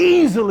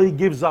easily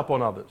gives up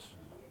on others.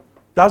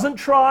 Doesn't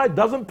try,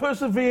 doesn't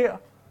persevere.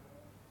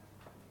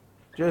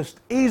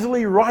 Just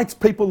easily writes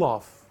people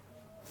off.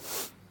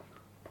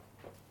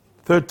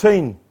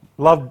 13,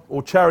 love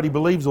or charity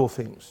believes all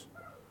things.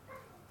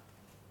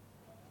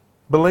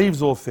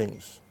 Believes all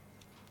things.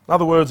 In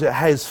other words, it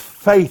has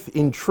faith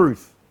in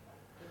truth.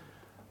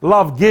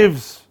 Love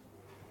gives,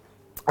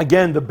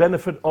 again, the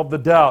benefit of the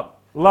doubt.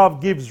 Love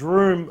gives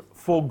room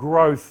for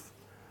growth.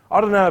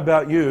 I don't know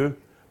about you,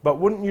 but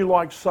wouldn't you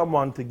like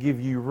someone to give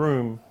you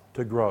room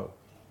to grow?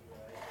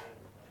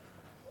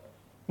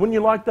 Wouldn't you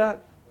like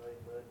that?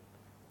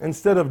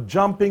 Instead of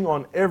jumping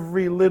on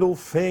every little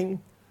thing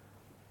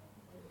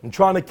and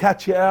trying to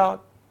catch you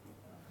out.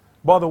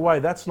 By the way,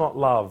 that's not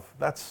love.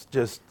 That's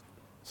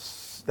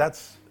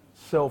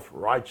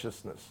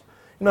self-righteousness.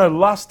 You know,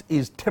 lust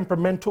is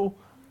temperamental,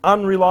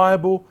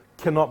 unreliable,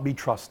 cannot be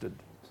trusted.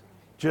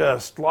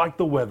 Just like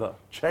the weather,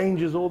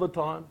 changes all the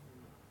time.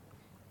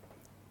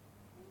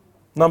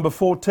 Number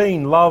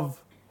 14,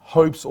 love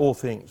hopes all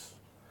things.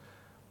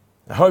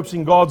 It hopes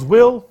in God's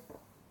will,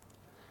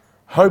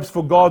 hopes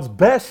for God's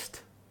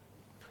best,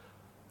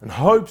 and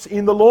hopes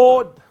in the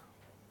Lord.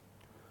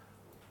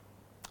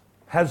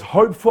 Has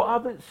hope for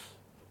others,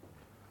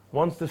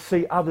 wants to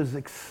see others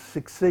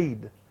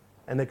succeed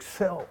and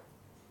excel.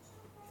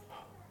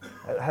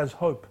 It has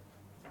hope.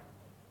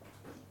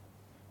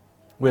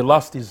 Where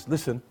lust is,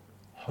 listen,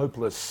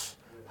 hopeless.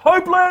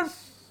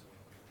 Hopeless!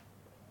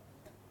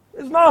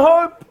 There's no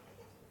hope.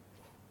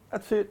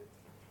 That's it.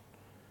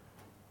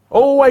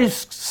 Always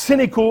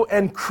cynical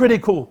and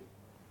critical.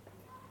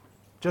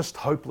 Just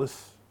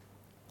hopeless.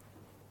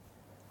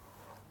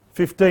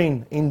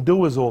 15,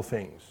 endures all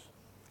things.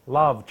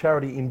 Love,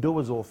 charity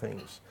endures all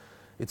things.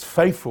 It's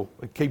faithful.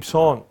 It keeps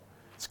on.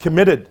 It's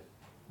committed.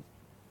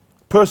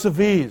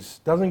 Perseveres.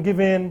 Doesn't give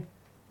in.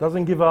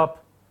 Doesn't give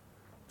up.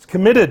 It's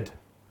committed.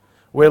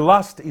 Where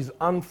lust is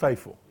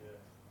unfaithful.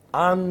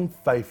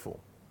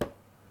 Unfaithful.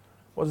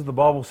 What does the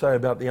Bible say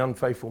about the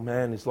unfaithful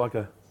man? It's like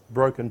a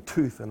broken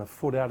tooth and a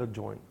foot out of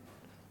joint.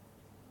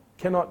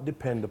 Cannot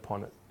depend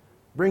upon it.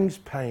 Brings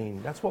pain.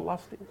 That's what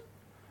lust is.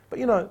 But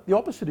you know, the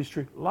opposite is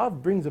true.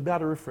 Love brings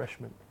about a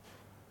refreshment.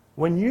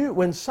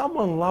 When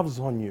someone loves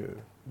on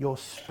you, your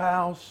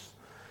spouse,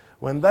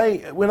 when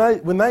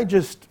they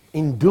just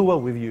endure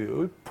with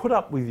you, put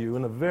up with you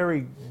in a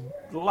very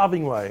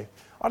loving way,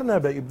 I don't know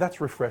about you, but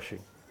that's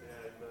refreshing.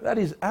 That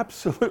is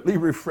absolutely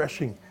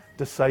refreshing,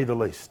 to say the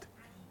least.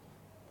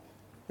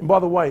 And by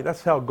the way,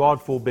 that's how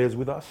God forbears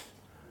with us.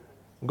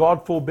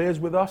 God forbears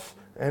with us,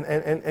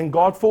 and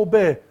God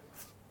forbear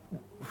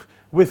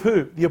with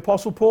who? The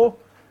Apostle Paul.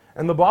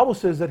 And the Bible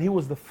says that he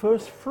was the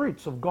first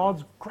fruits of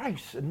God's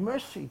grace and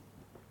mercy.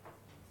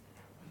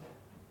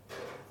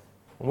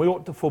 And we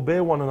ought to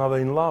forbear one another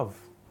in love.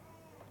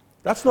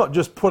 That's not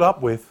just put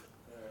up with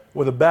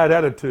a bad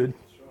attitude.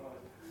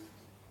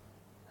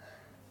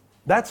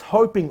 That's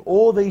hoping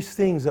all these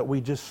things that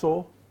we just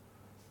saw.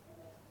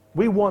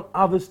 We want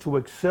others to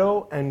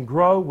excel and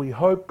grow. We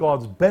hope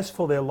God's best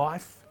for their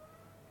life.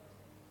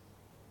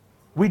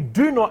 We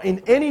do not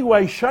in any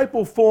way, shape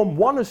or form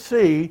want to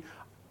see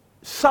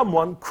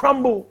someone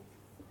crumble,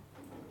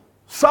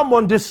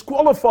 someone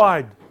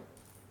disqualified,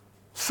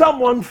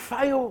 someone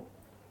fail.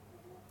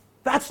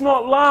 That's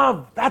not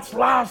love, that's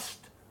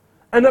lust.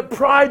 And it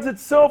prides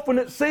itself when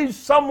it sees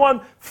someone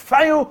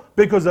fail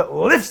because it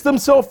lifts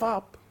themselves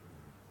up.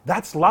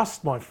 That's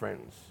lust, my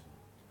friends.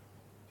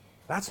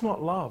 That's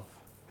not love.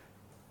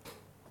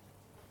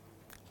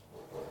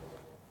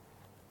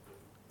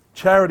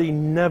 Charity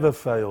never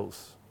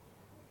fails.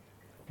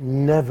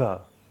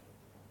 Never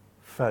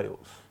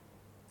fails.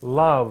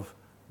 Love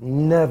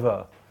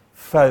never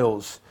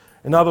fails.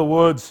 In other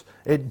words,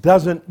 it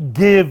doesn't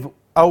give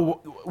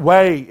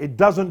away. It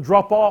doesn't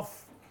drop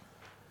off.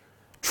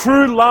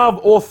 True love,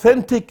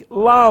 authentic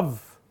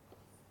love,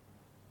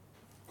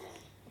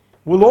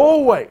 will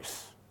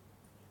always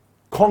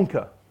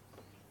conquer.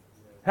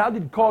 How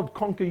did God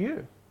conquer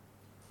you?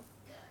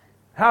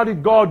 How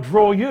did God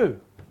draw you?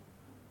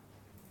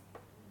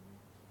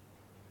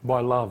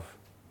 By love.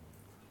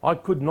 I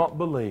could not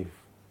believe.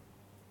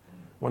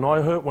 When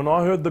I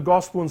heard the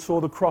gospel and saw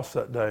the cross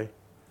that day,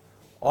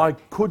 I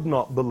could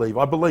not believe.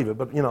 I believe it,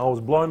 but I was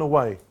blown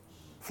away,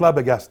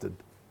 flabbergasted.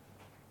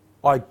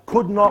 I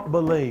could not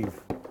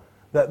believe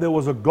that there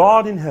was a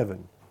God in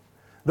heaven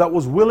that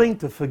was willing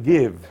to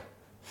forgive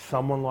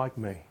someone like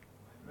me.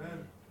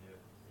 Amen.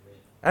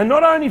 And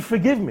not only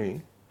forgive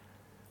me,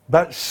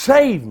 but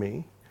save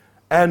me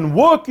and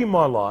work in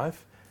my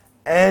life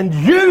and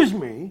use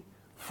me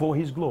for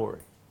His glory.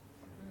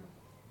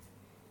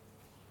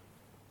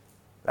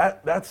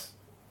 That's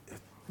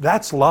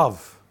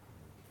love.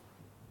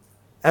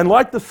 And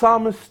like the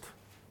psalmist,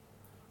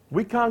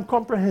 we can't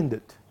comprehend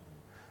it.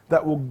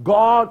 That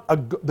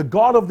the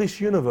God of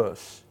this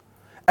universe,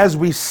 as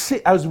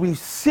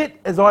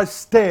I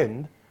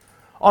stand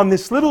on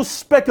this little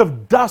speck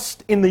of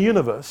dust in the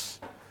universe,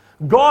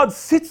 God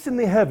sits in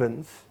the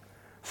heavens,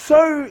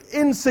 so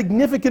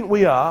insignificant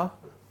we are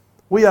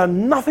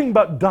nothing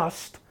but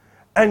dust,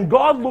 and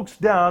God looks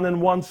down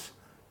and wants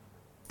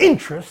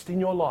interest in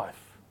your life.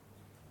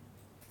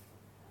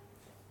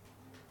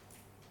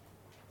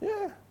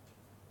 Yeah.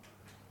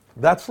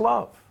 That's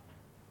love.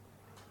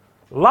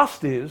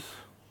 Lust is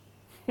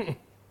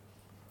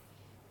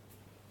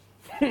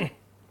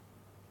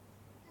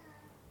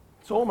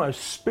it's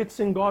almost spits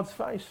in God's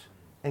face.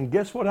 And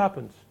guess what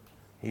happens?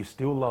 He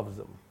still loves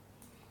them.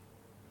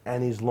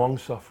 And He's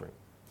long-suffering.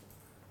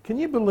 Can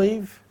you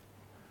believe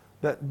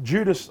that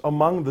Judas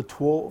among the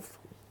 12,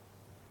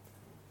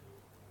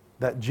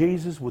 that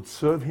Jesus would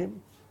serve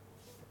him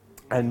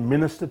and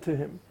minister to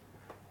him,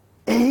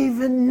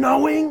 even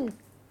knowing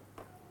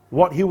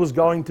what he was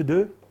going to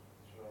do?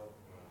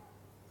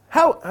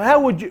 How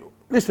would you...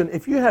 Listen,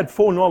 if you had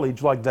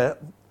foreknowledge like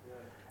that,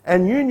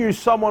 and you knew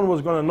someone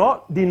was going to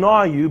not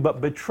deny you,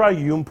 but betray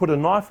you and put a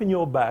knife in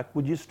your back,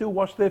 would you still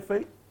wash their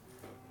feet?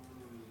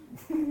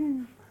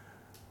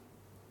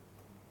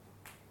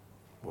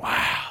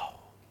 Wow.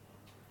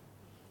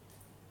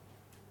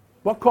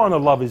 What kind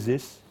of love is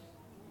this?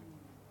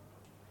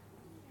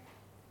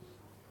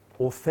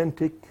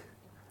 Authentic,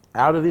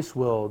 out of this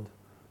world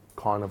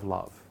kind of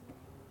love.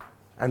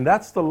 And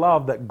that's the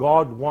love that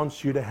God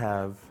wants you to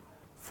have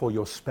for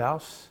your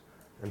spouse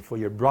and for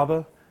your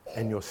brother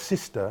and your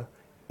sister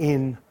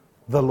in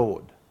the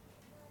Lord.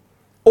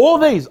 All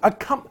these,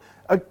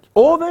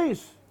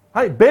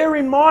 hey, bear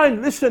in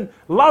mind, listen,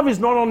 love is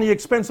not on the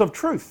expense of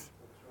truth.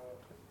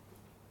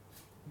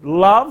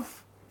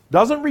 Love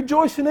doesn't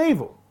rejoice in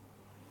evil.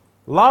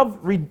 Love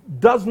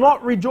does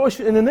not rejoice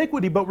in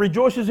iniquity, but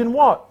rejoices in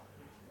what?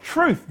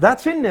 Truth.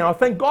 That's in there. I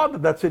thank God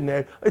that that's in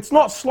there. It's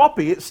not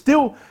sloppy. It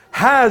still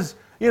has,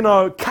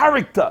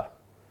 character.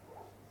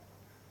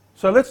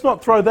 So let's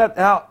not throw that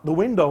out the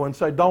window and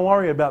say, don't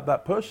worry about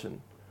that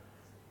person.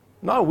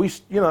 No,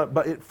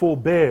 but it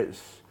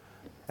forbears.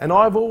 And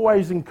I've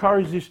always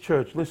encouraged this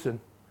church,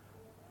 listen,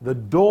 the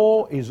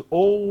door is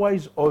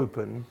always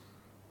open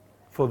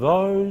for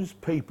those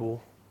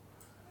people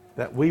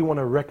that we want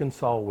to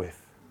reconcile with.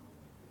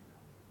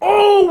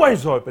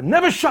 Always open.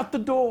 Never shut the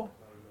door.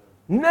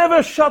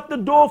 Never shut the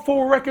door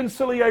for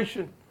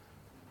reconciliation.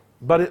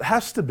 But it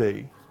has to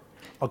be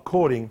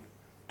according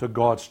to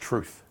God's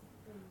truth.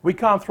 We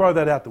can't throw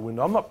that out the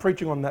window. I'm not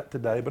preaching on that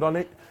today, but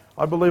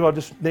I believe I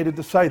just needed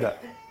to say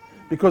that.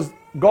 Because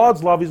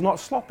God's love is not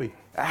sloppy.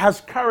 It has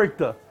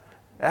character.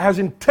 It has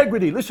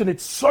integrity. Listen,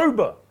 it's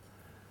sober.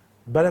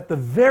 But at the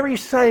very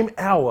same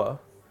hour,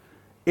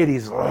 it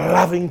is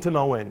loving to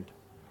no end.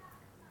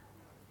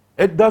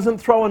 It doesn't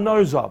throw a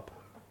nose up.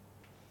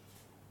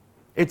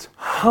 It's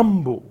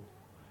humble.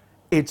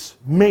 It's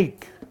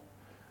meek.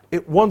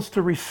 It wants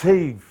to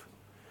receive.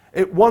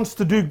 It wants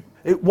the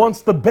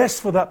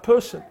best for that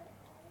person.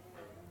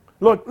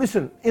 Look,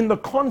 listen, in the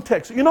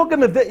context, you're not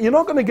going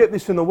to get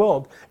this in the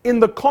world. In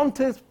the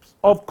context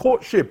of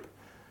courtship,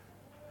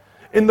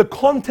 in the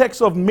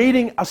context of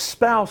meeting a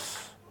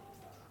spouse,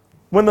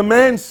 when the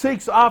man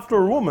seeks after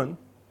a woman,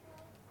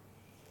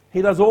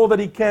 he does all that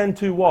he can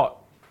to what?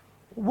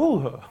 Woo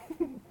her.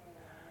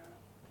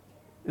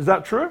 Is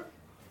that true?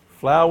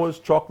 Flowers,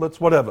 chocolates,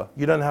 whatever.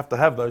 You don't have to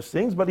have those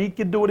things, but he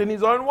can do it in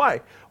his own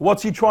way.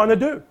 What's he trying to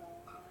do?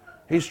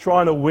 He's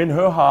trying to win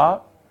her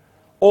heart,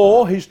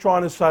 or he's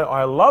trying to say,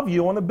 I love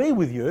you, I want to be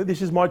with you.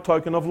 This is my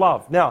token of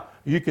love. Now,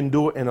 you can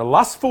do it in a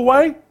lustful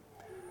way,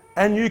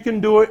 and you can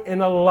do it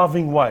in a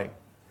loving way.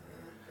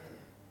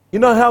 You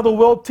know how the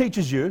world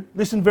teaches you?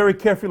 Listen very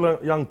carefully,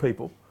 young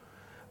people.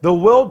 The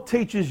world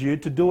teaches you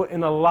to do it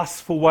in a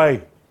lustful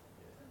way,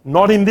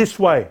 not in this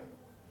way.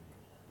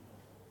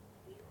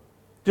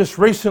 Just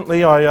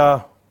recently,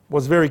 I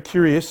was very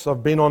curious.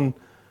 I've been on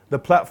the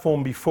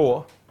platform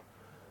before,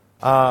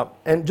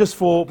 and just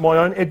for my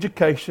own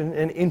education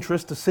and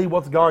interest to see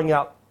what's going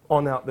out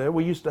there,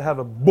 we used to have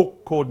a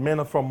book called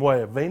Men Are From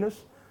Where?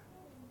 Venus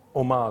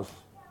or Mars?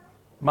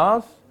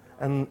 Mars,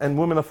 and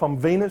women are from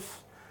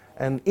Venus.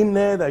 And in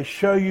there they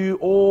show you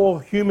all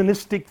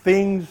humanistic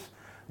things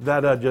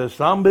that are just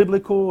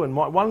unbiblical. And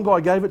one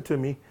guy gave it to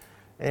me,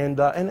 And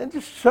it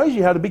just shows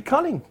you how to be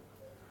cunning.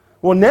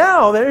 Well,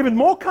 now they're even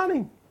more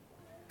cunning.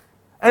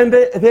 And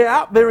they're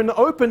out there in the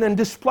open and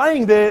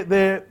displaying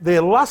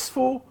their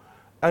lustful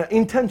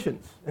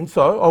intentions. And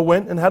so I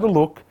went and had a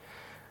look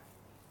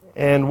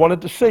and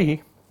wanted to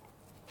see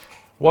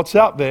what's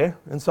out there.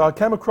 And so I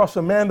came across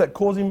a man that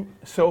calls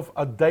himself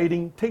a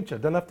dating teacher.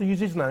 Don't have to use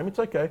his name, it's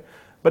okay.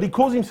 But he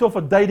calls himself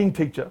a dating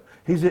teacher.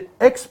 He's an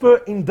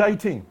expert in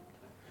dating.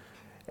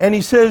 And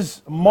he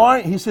says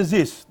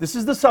this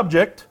is the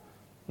subject.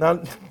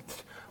 Now,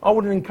 I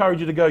wouldn't encourage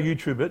you to go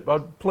YouTube it,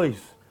 but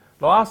please.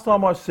 The last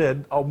time I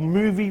said a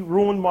movie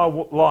ruined my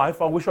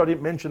life, I wish I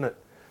didn't mention it.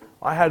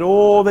 I had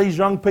all these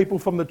young people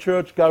from the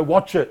church go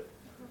watch it.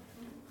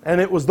 And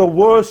it was the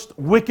worst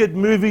wicked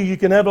movie you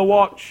can ever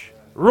watch.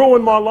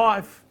 Ruined my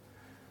life.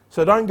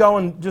 So don't go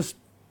and just,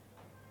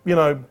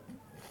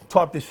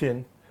 type this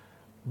in.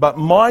 But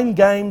mind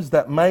games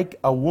that make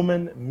a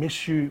woman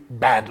miss you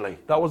badly.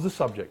 That was the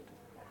subject.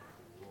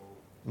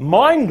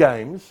 Mind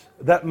games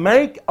that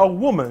make a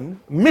woman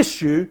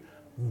miss you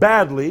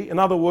badly. In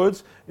other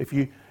words, if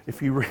you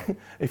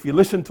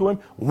listen to him,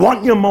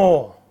 want you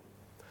more.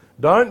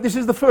 This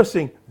is the first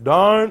thing.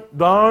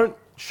 Don't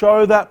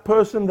show that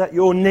person that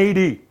you're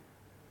needy.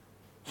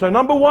 So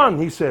number one,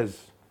 he says,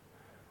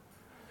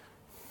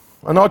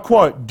 and I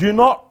quote, do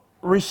not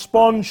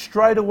respond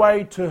straight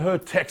away to her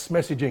text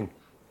messaging.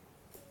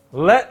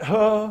 Let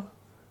her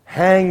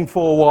hang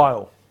for a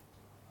while.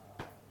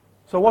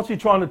 So what's he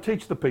trying to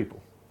teach the people?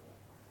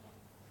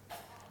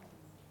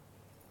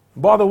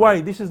 By the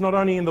way, this is not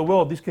only in the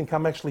world, this can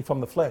come actually from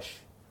the flesh.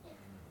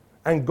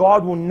 And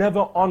God will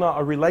never honor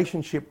a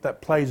relationship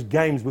that plays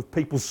games with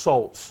people's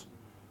souls.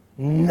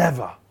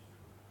 Never.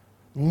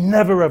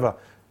 Never ever.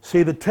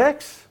 See the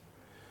text?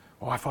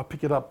 Oh, if I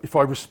pick it up, if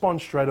I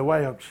respond straight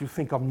away, she'll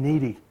think I'm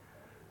needy.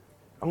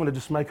 I'm going to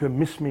just make her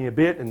miss me a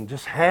bit and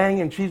just hang.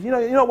 And she's, you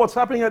know what's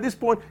happening at this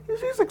point?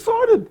 He's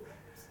excited.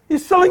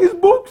 He's selling his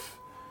books.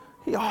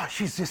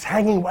 She's just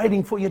hanging,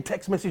 waiting for your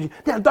text message.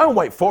 Now, don't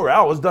wait 4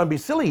 hours. Don't be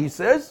silly, he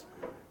says.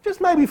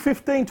 Just maybe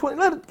 15,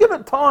 20. Give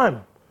it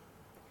time.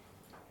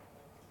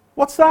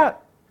 What's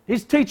that?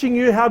 He's teaching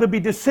you how to be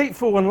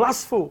deceitful and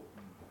lustful.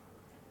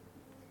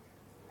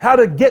 How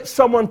to get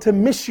someone to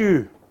miss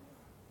you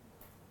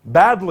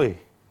badly.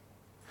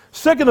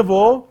 Second of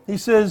all, he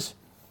says,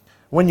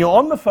 when you're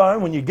on the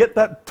phone, when you get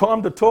that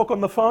time to talk on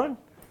the phone,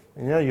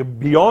 you're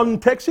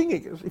beyond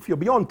texting. If you're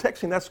beyond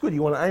texting, that's good.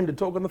 You want to aim to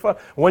talk on the phone.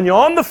 When you're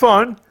on the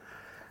phone,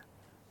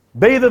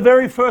 be the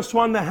very first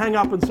one to hang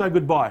up and say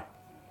goodbye.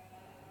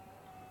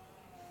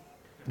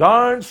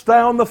 Don't stay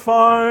on the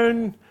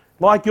phone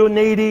like you're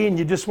needy and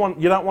you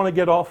don't want to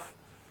get off.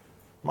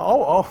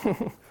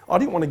 I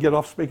didn't want to get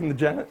off speaking to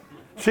Janet.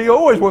 She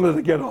always wanted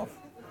to get off.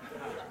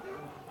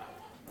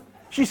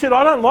 She said,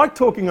 I don't like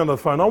talking on the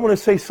phone. I want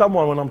to see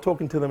someone when I'm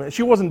talking to them.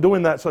 She wasn't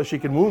doing that so she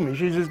could woo me.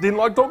 She just didn't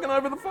like talking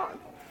over the phone.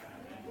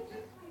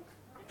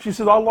 She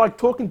said, I like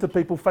talking to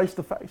people face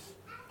to face.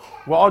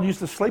 Well, I used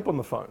to sleep on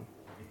the phone.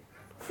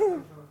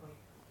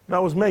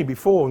 That was me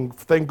before. And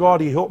thank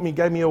God he helped me,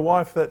 gave me a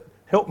wife that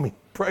helped me.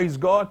 Praise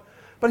God.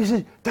 But he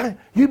said, don't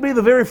you be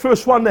the very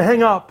first one to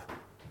hang up.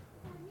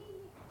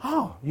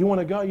 Oh, you want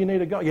to go? You need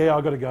to go? Yeah,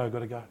 I've got to go.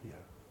 Yeah.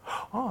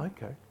 Oh,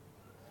 okay.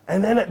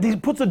 And then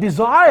it puts a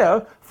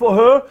desire for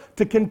her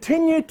to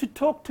continue to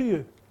talk to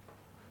you.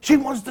 She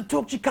wants to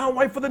talk. She can't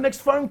wait for the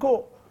next phone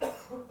call.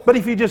 But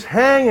if you just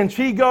hang and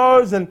she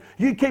goes and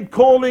you keep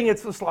calling,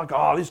 it's just like,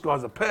 oh, this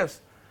guy's a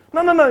pest.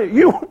 No.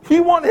 You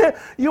want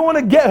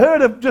to get her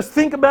to just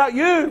think about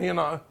you,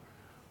 I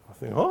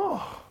think,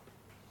 oh.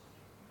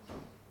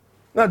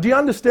 Now, do you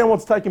understand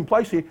what's taking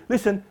place here?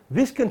 Listen,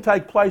 this can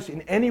take place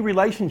in any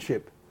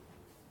relationship.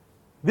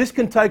 This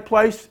can take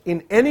place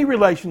in any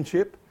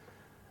relationship,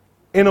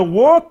 in a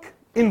work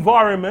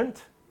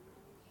environment,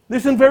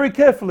 listen very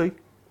carefully,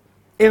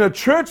 in a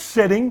church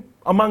setting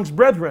amongst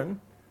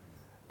brethren,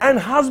 and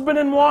husband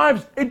and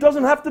wives. It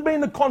doesn't have to be in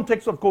the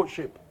context of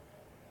courtship.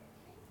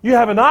 You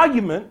have an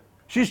argument,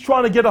 she's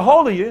trying to get a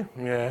hold of you.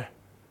 Yeah.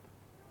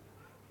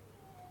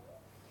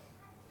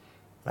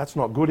 That's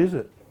not good, is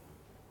it?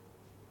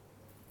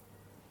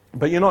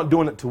 But you're not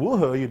doing it to woo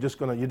her, you're just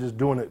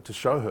doing it to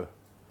show her.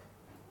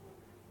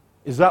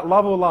 Is that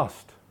love or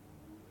lust?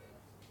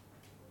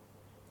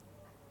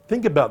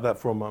 Think about that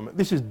for a moment.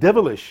 This is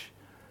devilish.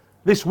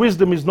 This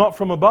wisdom is not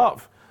from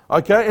above.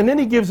 Okay? And then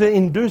he gives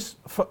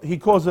he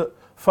calls it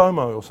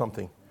FOMO or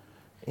something.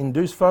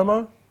 Induced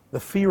FOMO, the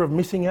fear of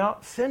missing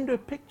out. Send her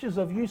pictures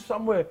of you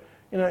somewhere,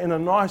 in a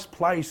nice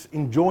place,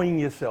 enjoying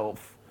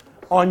yourself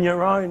on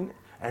your own.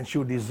 And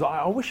she'll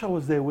desire, I wish I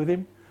was there with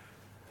him.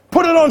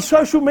 Put it on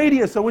social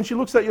media so when she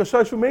looks at your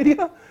social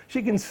media,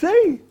 she can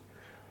see.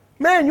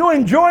 Man, you're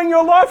enjoying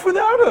your life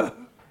without her.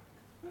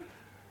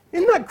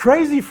 Isn't that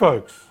crazy,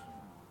 folks?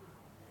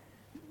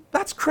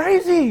 That's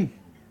crazy.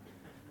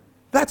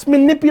 That's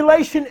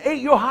manipulation.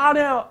 Eat your heart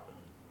out.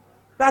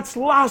 That's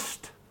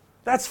lust.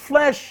 That's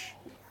flesh.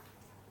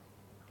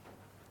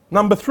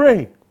 Number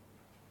 3,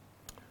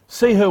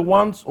 see her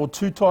once or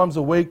 2 times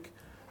a week.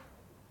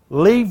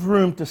 Leave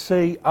room to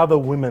see other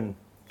women.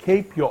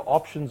 Keep your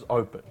options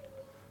open.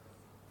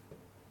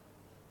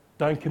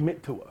 Don't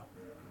commit to her.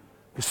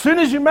 As soon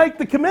as you make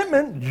the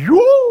commitment,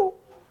 you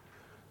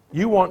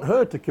want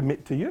her to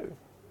commit to you.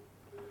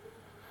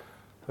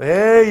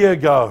 There you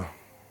go.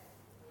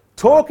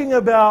 Talking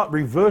about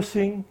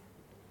reversing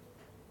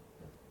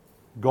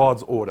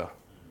God's order.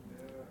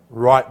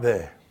 Right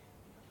there.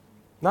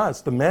 No,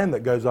 it's the man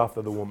that goes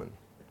after the woman.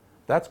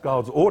 That's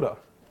God's order.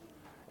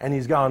 And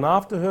he's going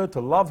after her to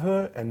love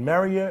her and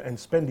marry her and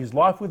spend his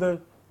life with her.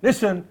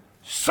 Listen,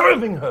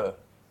 serving her.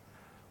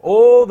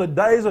 All the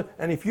days of,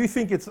 and if you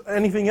think it's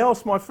anything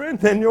else, my friend,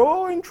 then you're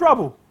all in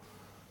trouble.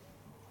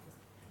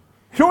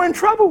 You're in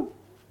trouble.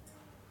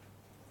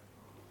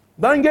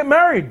 Don't get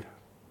married.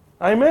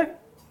 Amen?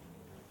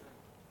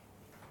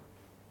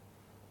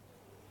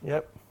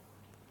 Yep.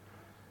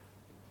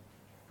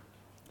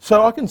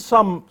 So I can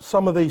sum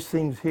some of these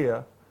things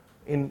here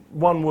in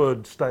one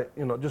word,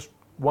 just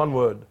one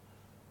word.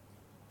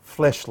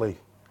 Fleshly.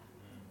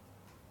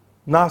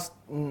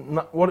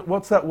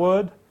 What's that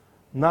word?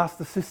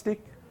 Narcissistic?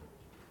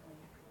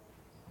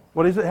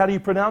 What is it? How do you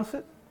pronounce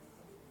it?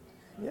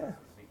 Yeah.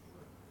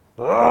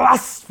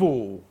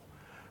 Lustful.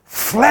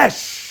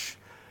 Flesh.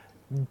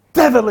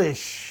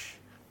 Devilish.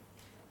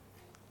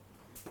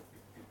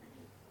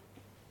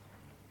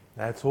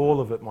 That's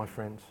all of it, my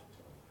friends.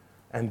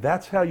 And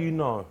that's how you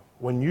know.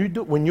 When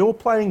you're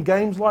playing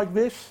games like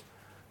this,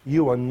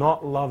 you are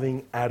not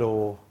loving at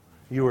all.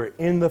 You are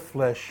in the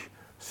flesh,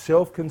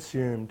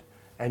 self-consumed,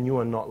 and you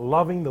are not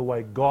loving the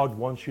way God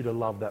wants you to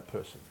love that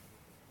person.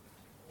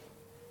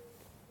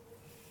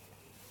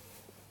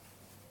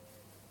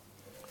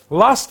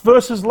 Lust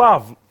versus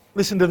love.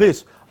 Listen to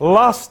this.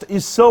 Lust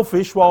is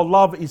selfish while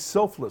love is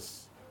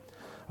selfless.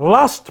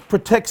 Lust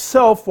protects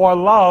self while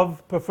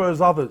love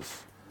prefers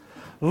others.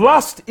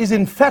 Lust is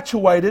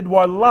infatuated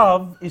while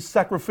love is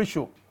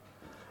sacrificial.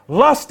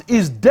 Lust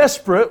is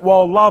desperate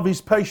while love is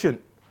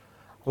patient.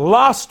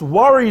 Lust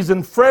worries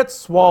and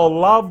frets while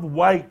love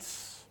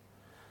waits.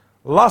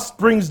 Lust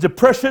brings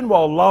depression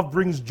while love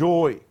brings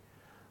joy.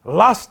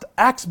 Lust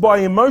acts by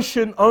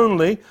emotion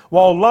only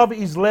while love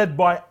is led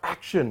by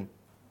action.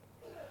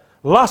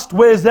 Lust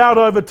wears out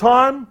over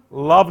time,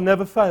 love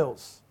never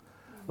fails.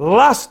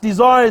 Lust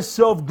desires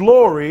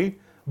self-glory,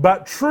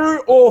 but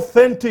true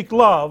authentic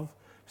love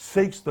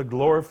seeks to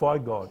glorify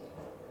God.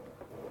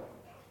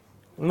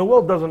 And the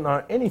world doesn't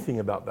know anything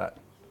about that.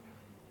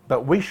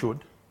 But we should.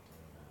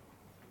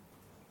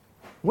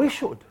 We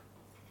should.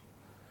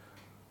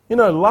 You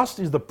know, lust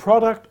is the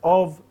product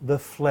of the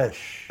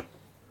flesh.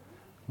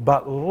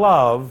 But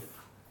love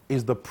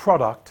is the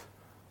product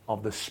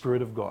of the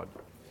Spirit of God.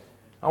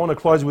 I want to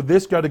close with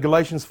this. Go to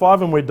Galatians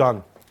 5 and we're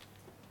done.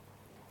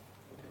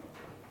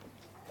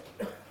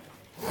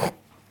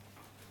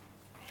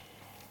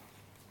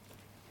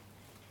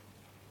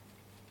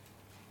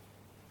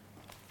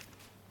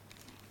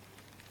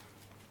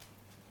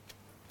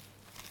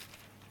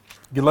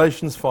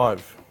 Galatians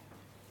 5.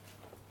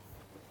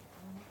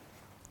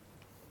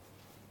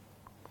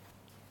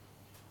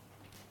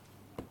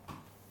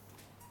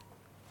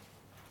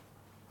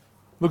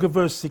 Look at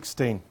verse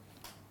 16.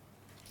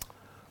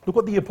 Look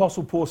what the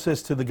Apostle Paul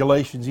says to the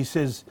Galatians. He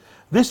says,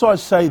 "This I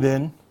say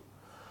then,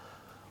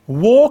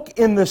 walk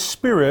in the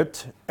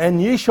Spirit,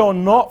 and ye shall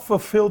not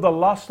fulfill the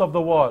lust of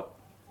the" what?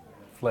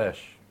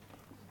 Flesh.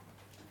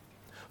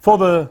 For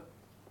the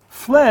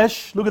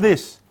flesh, look at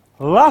this,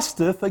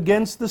 lusteth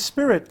against the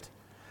Spirit,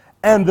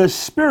 and the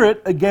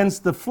Spirit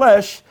against the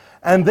flesh,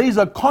 and these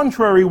are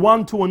contrary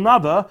one to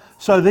another,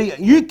 so that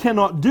you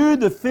cannot do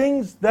the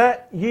things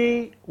that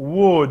ye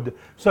would.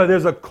 So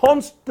there's a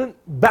constant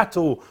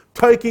battle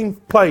taking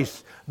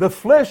place. The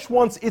flesh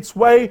wants its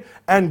way,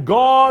 and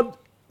God,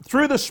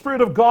 through the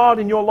Spirit of God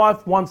in your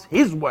life, wants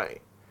His way.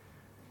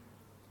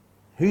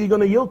 Who are you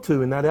going to yield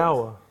to in that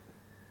hour?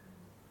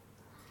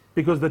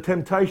 Because the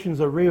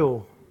temptations are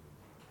real,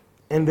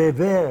 and they're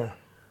there.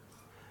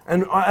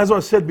 And as I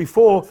said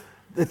before,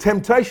 the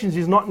temptations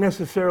is not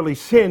necessarily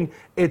sin,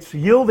 it's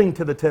yielding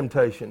to the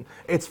temptation.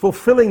 It's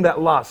fulfilling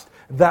that lust,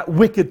 that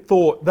wicked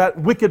thought, that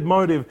wicked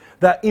motive,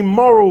 that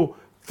immoral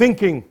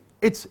thinking.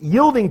 It's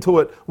yielding to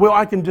it where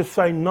I can just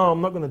say, no, I'm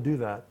not going to do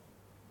that.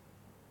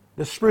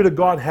 The Spirit of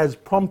God has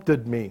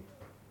prompted me.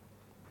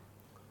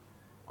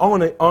 I'm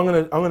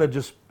going to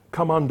just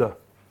come under.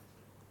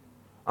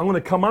 I'm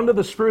going to come under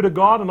the Spirit of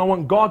God, and I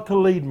want God to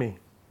lead me.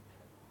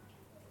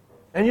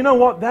 And you know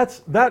what?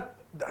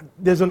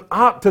 There's an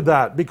art to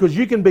that, because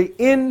you can be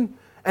in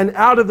and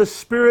out of the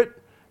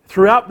Spirit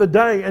throughout the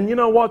day. And you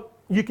know what?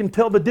 You can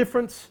tell the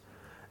difference.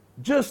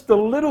 Just the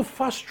little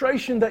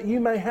frustration that you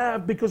may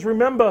have, because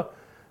remember,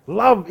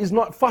 love is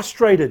not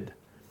frustrated.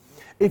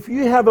 If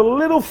you have a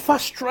little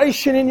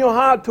frustration in your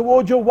heart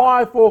towards your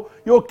wife or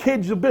your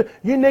kids,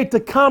 you need to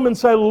come and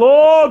say,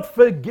 Lord,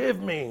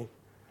 forgive me.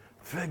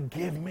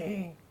 Forgive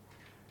me.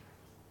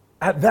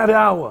 At that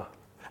hour,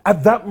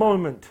 at that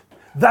moment,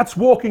 that's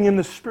walking in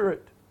the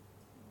Spirit.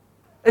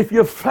 If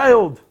you've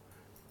failed,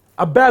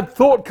 a bad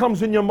thought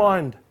comes in your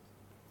mind.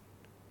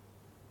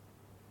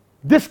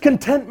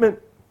 Discontentment.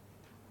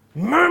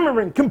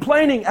 murmuring,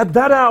 complaining at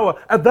that hour,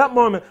 at that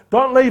moment.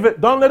 Don't leave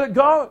it. Don't let it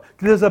go.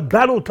 There's a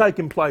battle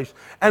taking place.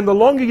 And the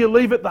longer you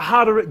leave it, the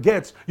harder it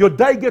gets. Your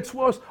day gets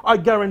worse. I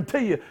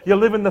guarantee you. You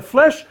live in the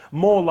flesh,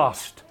 more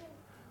lust.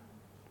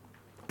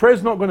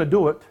 Prayer's not going to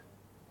do it.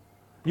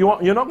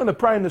 You're not going to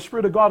pray in the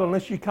Spirit of God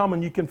unless you come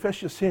and you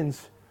confess your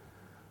sins.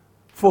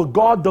 For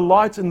God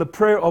delights in the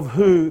prayer of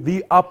who?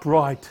 The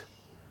upright.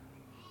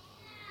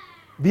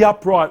 The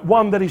upright.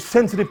 One that is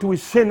sensitive to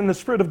his sin, and the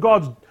Spirit of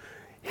God's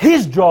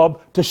His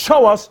job to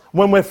show us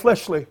when we're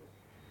fleshly.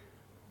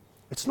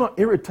 It's not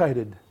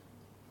irritated.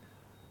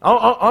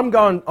 I'm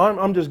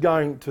just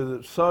going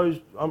to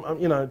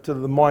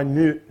the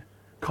minute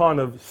kind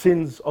of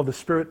sins of the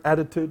Spirit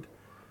attitude,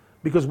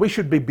 because we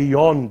should be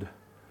beyond.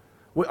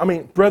 I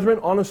mean, brethren,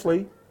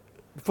 honestly,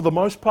 for the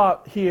most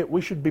part here,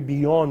 we should be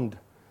beyond,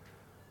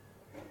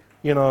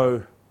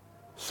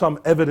 some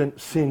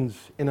evident sins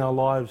in our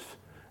lives.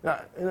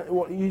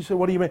 You say,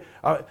 what do you mean?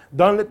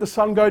 Don't let the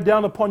sun go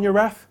down upon your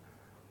wrath.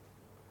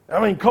 I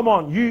mean, come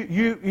on.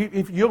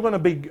 If you're going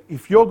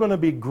to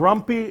be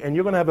grumpy and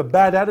you're going to have a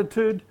bad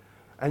attitude,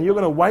 and you're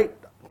going to wait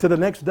to the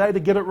next day to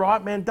get it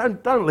right, man,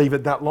 don't leave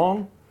it that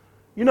long.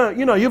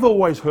 You've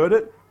always heard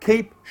it.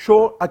 Keep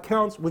short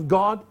accounts with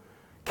God.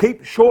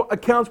 Keep short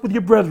accounts with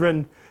your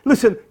brethren.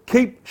 Listen,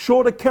 keep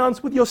short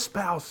accounts with your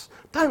spouse.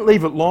 Don't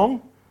leave it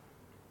long.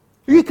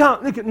 You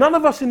can't. Look, none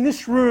of us in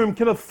this room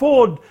can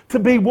afford to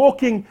be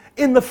walking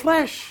in the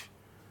flesh.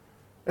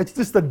 It's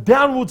just a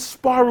downward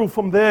spiral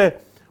from there.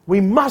 We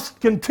must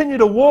continue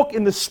to walk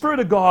in the Spirit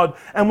of God.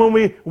 And when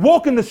we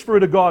walk in the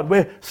Spirit of God,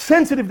 we're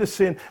sensitive to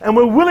sin, and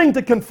we're willing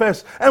to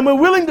confess, and we're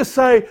willing to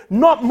say,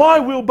 not my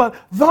will, but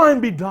thine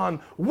be done.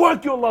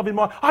 Work your love in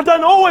my... I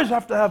don't always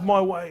have to have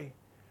my way.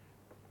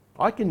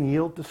 I can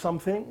yield to some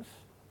things.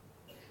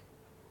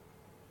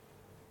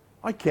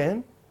 I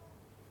can.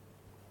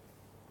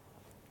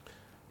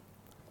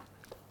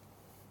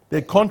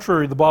 They're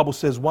contrary, the Bible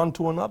says, one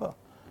to another.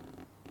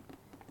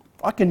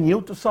 I can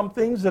yield to some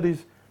things that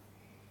is...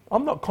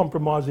 I'm not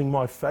compromising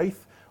my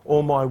faith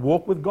or my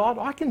walk with God.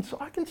 I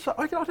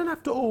don't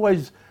have to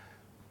always...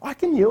 I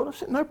can yield. I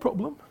said, no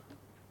problem.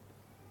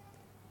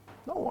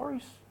 No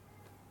worries.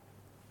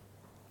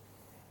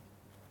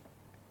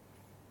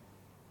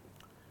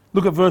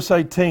 Look at verse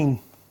 18.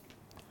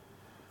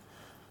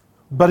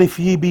 But if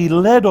ye be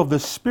led of the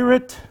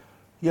Spirit,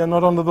 ye are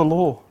not under the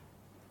law.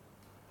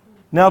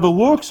 Now the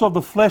works of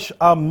the flesh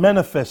are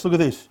manifest. Look at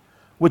this.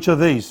 Which are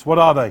these? What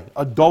are they?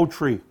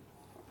 Adultery.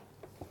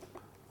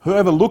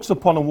 Whoever looks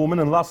upon a woman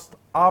and lusts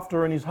after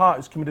her in his heart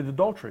is committed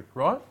adultery,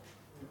 right?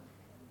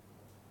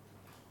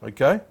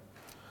 Okay.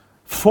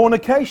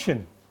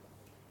 Fornication.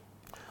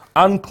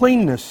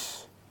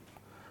 Uncleanness.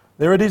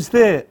 There it is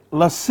there.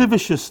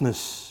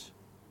 Lasciviousness.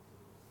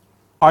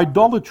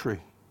 Idolatry.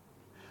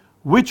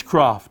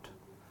 Witchcraft.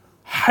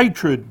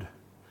 Hatred.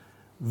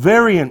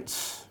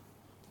 Variance.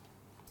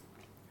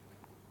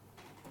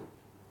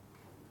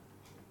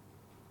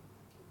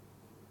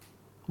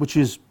 Which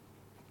is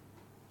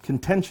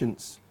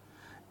contentions.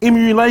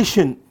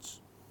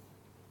 Emulations,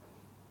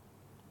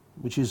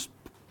 which is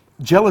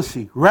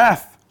jealousy,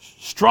 wrath,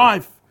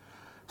 strife,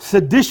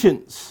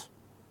 seditions,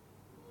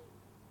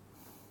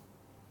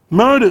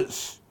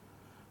 murders,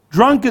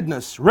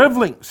 drunkenness,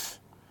 revellings,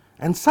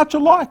 and such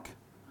alike,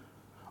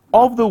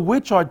 of the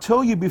which I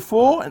tell you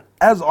before, and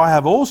as I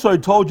have also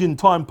told you in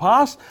time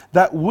past,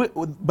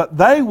 but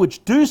they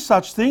which do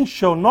such things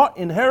shall not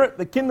inherit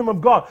the kingdom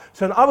of God.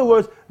 So in other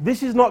words,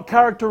 this is not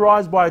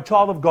characterized by a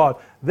child of God.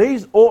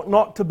 These ought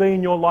not to be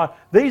in your life.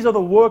 These are the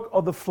work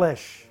of the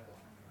flesh.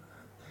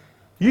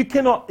 You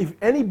cannot, if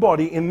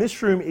anybody in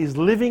this room is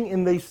living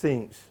in these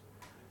things,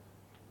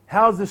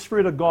 how does the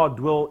Spirit of God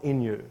dwell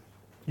in you?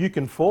 You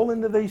can fall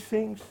into these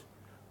things,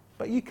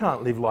 but you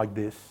can't live like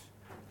this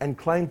and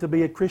claim to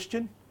be a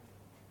Christian.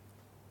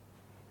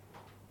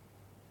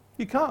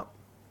 You can't.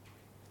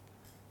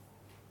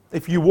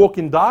 If you walk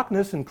in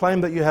darkness and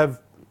claim that you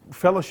have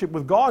fellowship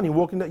with God, and you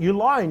walk in that, you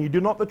lie and you do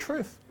not the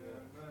truth.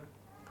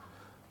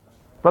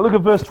 But look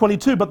at verse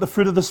 22. But the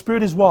fruit of the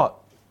Spirit is what?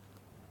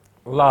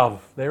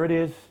 Love. There it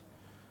is.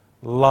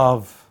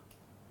 Love.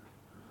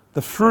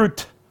 The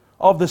fruit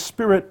of the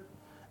Spirit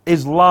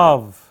is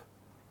love,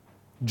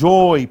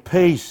 joy,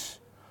 peace,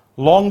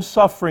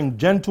 long-suffering,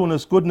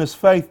 gentleness, goodness,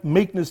 faith,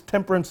 meekness,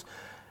 temperance.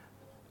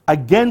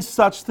 Against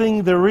such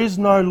thing there is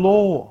no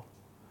law.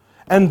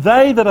 And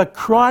they that are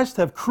Christ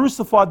have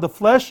crucified the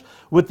flesh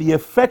with the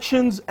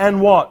affections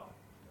and what?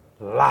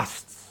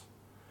 Lusts.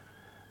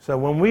 So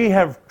when we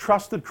have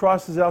trusted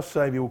Christ as our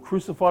Saviour, we're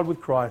crucified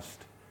with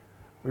Christ,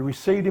 we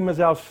received Him as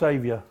our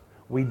Saviour,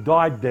 we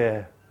died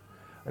there.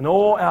 And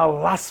all our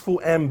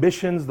lustful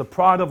ambitions, the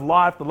pride of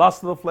life, the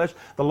lust of the flesh,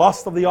 the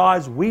lust of the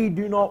eyes, we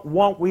do not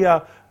want. We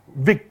are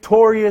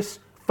victorious.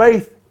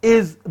 Faith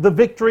is the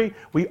victory.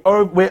 We're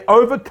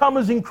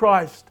overcomers in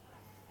Christ.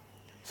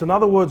 So in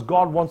other words,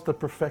 God wants to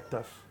perfect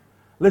us.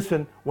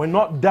 Listen, we're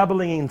not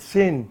dabbling in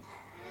sin.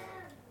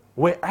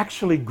 We're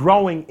actually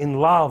growing in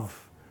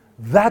love.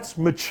 That's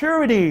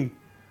maturity.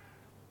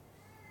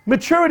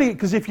 Maturity,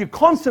 because if you're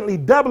constantly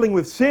dabbling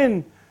with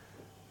sin,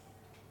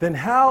 then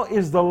how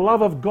is the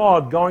love of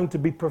God going to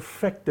be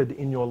perfected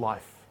in your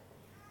life?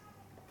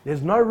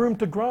 There's no room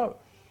to grow.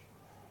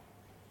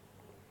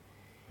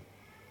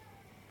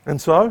 And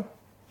so,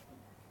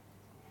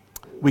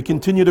 we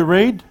continue to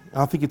read.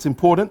 I think it's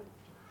important.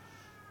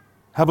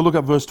 Have a look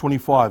at verse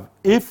 25.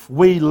 If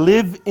we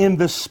live in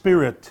the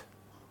Spirit,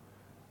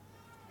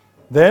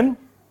 then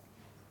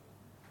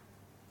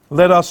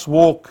let us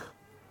walk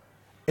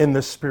in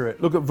the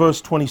Spirit. Look at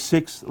verse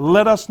 26.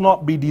 Let us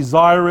not be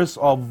desirous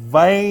of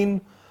vain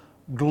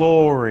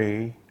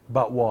glory,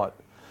 but what?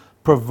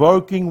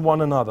 Provoking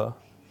one another,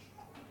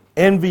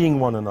 envying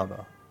one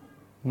another.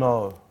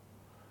 No.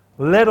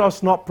 Let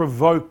us not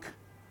provoke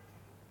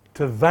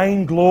to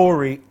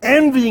vainglory,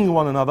 envying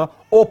one another,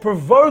 or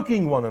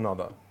provoking one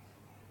another.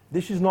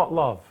 This is not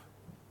love.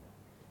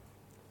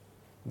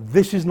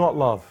 This is not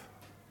love.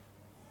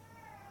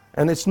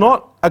 And it's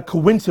not a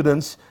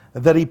coincidence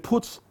that he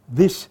puts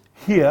this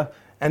here.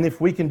 And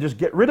if we can just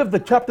get rid of the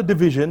chapter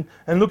division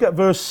and look at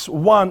verse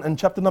 1 and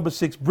chapter number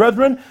 6.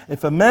 Brethren,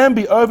 if a man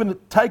be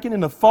overtaken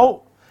in a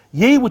fault,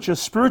 ye which are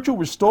spiritual,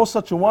 restore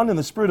such a one in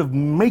the spirit of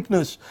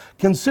meekness,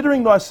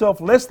 considering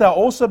thyself, lest thou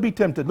also be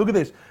tempted. Look at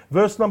this.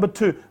 Verse number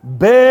 2.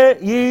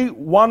 Bear ye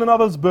one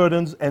another's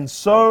burdens, and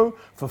so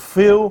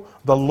fulfill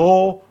the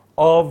law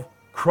of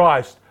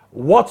Christ.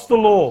 What's the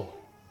law?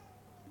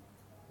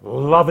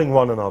 Loving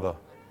one another.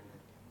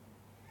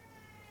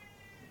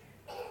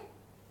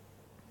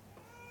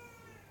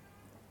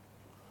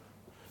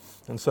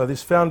 And so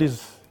this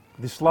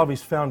love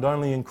is found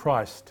only in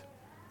Christ,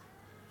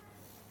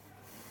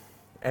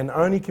 and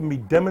only can be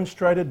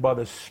demonstrated by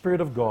the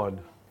Spirit of God.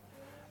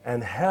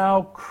 And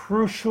how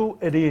crucial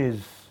it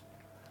is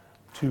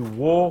to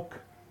walk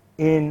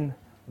in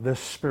the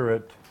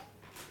Spirit.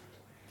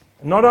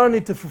 Not only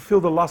to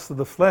fulfill the lust of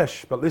the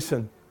flesh, but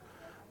listen,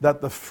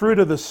 that the fruit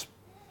of to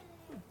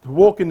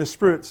walk in the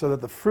Spirit so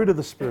that the fruit of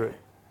the Spirit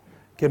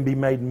can be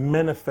made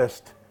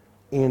manifest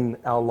in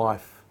our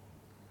life.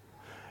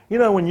 You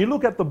know, when you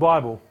look at the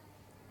Bible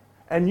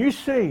and you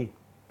see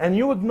and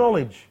you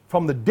acknowledge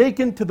from the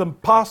deacon to the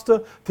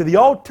pastor to the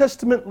Old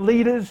Testament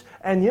leaders,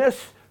 and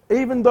yes,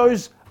 even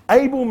those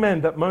able men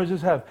that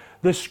Moses had,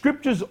 the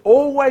scriptures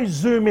always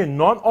zoom in,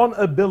 not on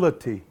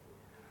ability,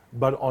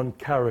 but on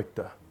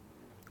character.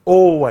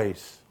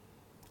 Always.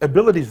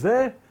 Ability's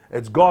there,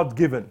 it's God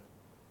given.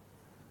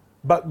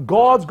 But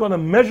God's going to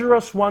measure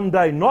us one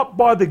day, not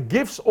by the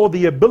gifts or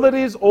the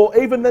abilities or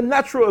even the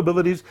natural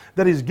abilities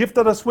that He's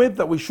gifted us with,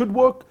 that we should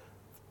work,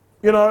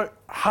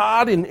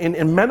 hard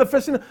in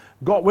manifesting.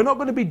 God, we're not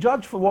going to be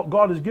judged for what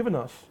God has given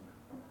us.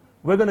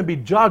 We're going to be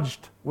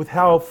judged with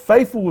how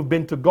faithful we've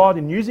been to God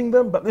in using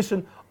them, but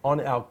listen, on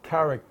our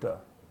character.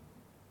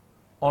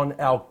 On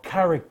our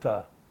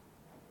character.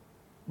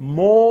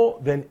 More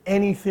than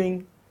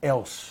anything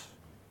else.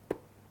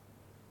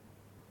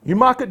 You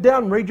mark it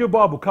down, read your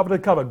Bible cover to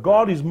cover.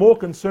 God is more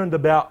concerned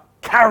about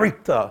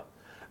character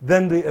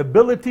than the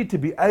ability to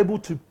be able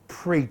to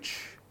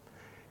preach.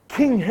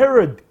 King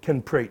Herod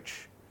can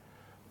preach.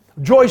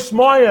 Joyce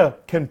Meyer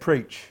can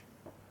preach.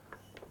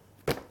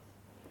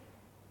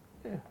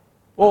 Yeah.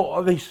 Or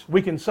at least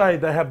we can say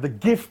they have the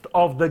gift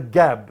of the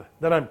gab.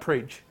 They don't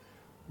preach,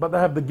 but they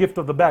have the gift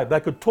of the bab.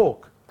 They could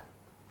talk.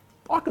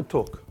 I could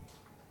talk.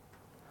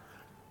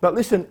 But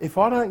listen, if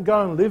I don't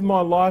go and live my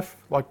life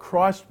like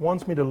Christ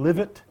wants me to live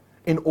it,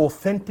 in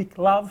authentic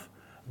love,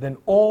 then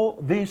all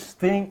this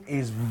thing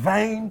is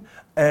vain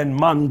and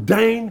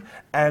mundane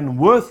and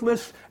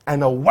worthless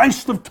and a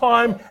waste of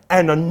time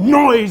and a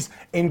noise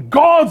in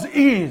God's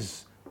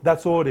ears.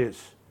 That's all it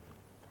is.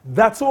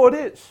 That's all it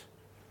is.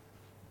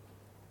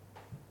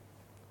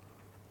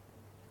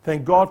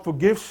 Thank God for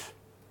gifts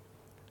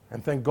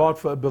and thank God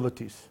for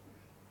abilities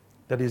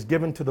that He's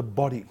given to the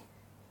body.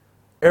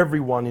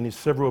 Everyone in his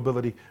several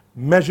ability,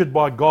 measured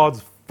by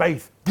God's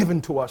faith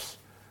given to us.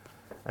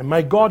 And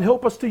may God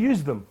help us to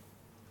use them.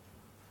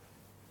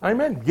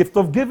 Amen. Gift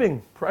of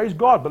giving, praise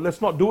God, but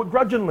let's not do it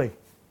grudgingly.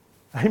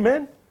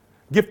 Amen.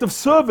 Gift of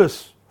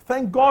service,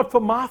 thank God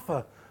for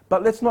Martha,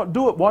 but let's not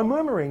do it while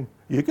murmuring.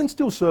 You can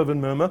still serve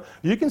and murmur.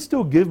 You can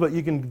still give, but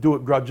you can do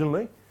it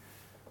grudgingly.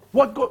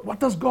 What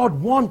does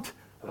God want?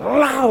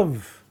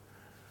 Love.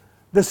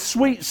 The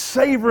sweet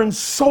savor and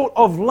salt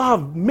of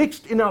love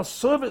mixed in our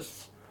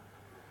service.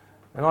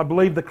 And I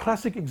believe the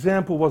classic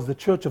example was the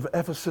church of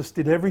Ephesus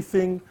did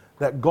everything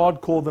that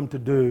God called them to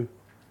do.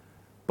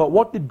 But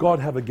what did God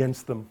have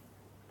against them?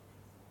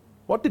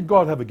 What did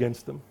God have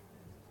against them?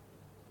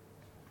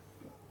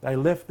 They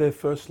left their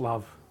first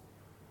love.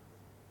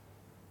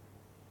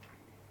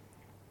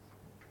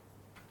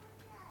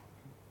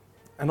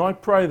 And I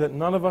pray that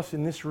none of us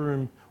in this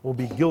room will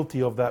be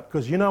guilty of that.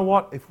 Because you know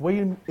what? If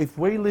we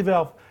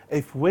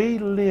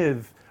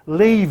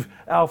leave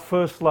our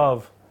first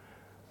love,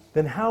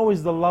 then how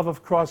is the love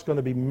of Christ going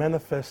to be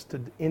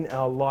manifested in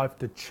our life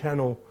to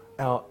channel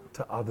out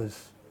to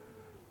others?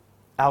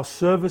 Our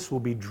service will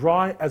be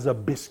dry as a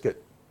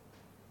biscuit,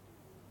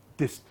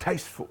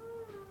 distasteful,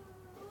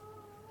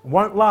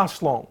 won't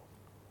last long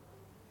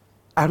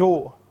at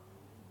all.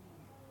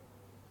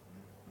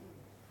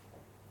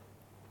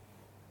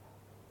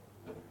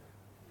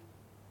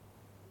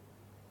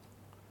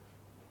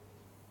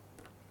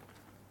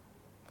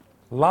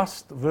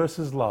 Lust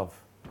versus love.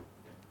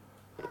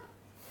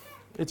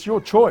 It's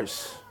your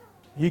choice.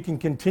 You can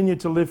continue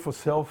to live for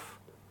self,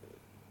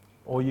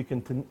 or you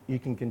can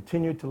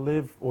continue to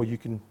live, or you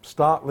can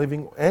start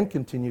living and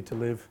continue to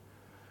live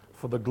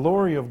for the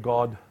glory of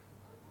God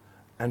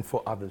and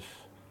for others.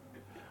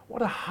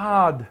 What a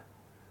hard,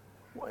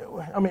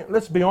 I mean,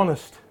 let's be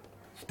honest,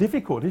 it's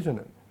difficult, isn't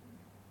it?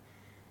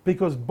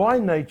 Because by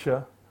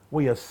nature,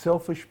 we are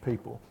selfish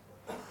people.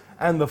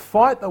 And the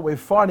fight that we're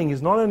fighting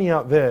is not only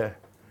out there,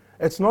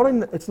 it's not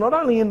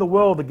only in the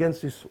world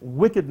against this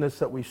wickedness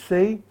that we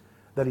see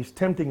that is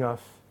tempting us.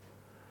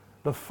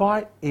 The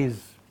fight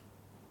is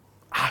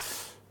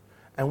us.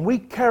 And we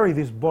carry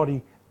this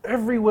body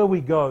everywhere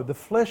we go. The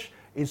flesh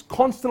is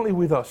constantly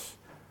with us.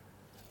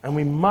 And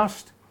we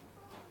must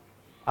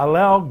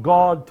allow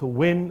God to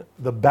win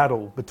the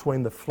battle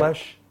between the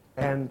flesh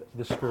and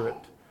the spirit.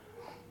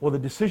 Well, the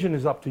decision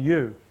is up to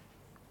you.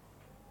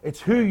 It's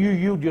who you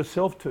yield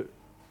yourself to.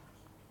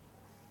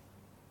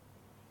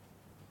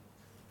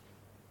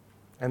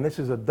 And this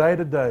is a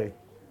day-to-day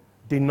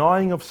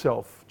denying of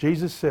self.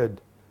 Jesus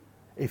said,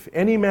 if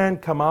any man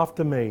come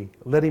after me,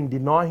 let him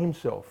deny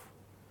himself,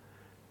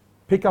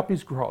 pick up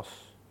his cross,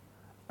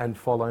 and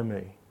follow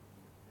me.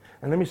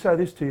 And let me say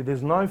this to you,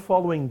 there's no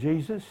following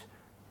Jesus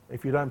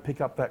if you don't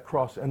pick up that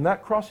cross. And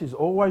that cross is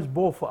always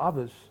bore for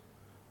others.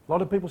 A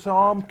lot of people say,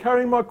 oh, I'm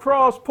carrying my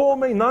cross, poor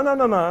me. No,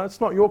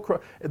 it's not your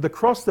cross. The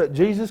cross that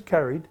Jesus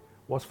carried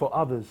was for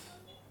others.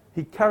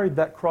 He carried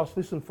that cross,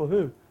 listen, for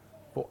who?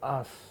 For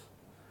us.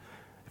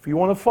 If you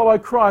want to follow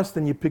Christ,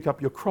 then you pick up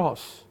your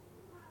cross.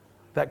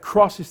 That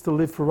cross is to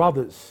live for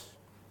others.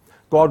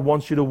 God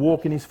wants you to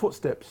walk in His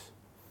footsteps.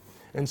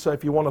 And so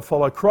if you want to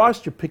follow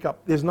Christ, you pick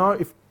up,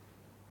 if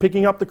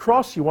picking up the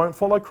cross, you won't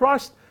follow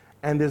Christ.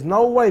 And there's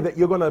no way that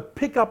you're going to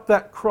pick up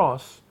that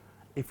cross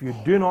if you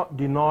do not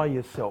deny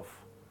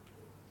yourself.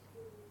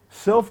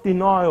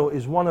 Self-denial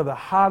is one of the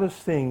hardest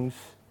things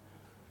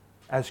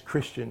as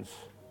Christians.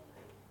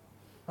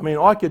 I mean,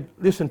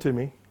 listen to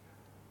me,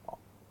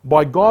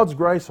 by God's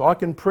grace I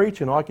can preach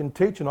and I can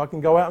teach and I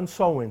can go out and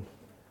soul win.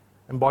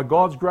 And by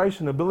God's grace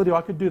and ability I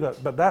could do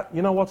that. But that,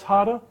 you know what's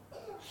harder?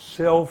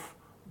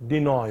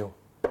 Self-denial.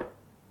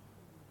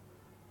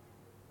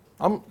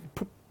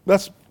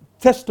 That's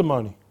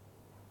testimony.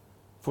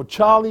 For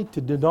Charlie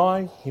to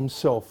deny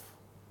himself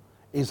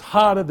is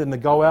harder than to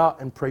go out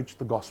and preach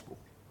the gospel.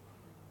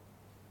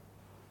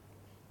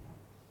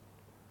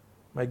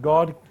 May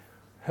God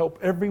help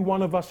every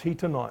one of us here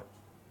tonight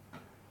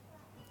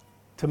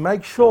to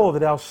make sure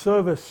that our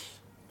service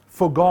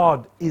for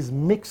God is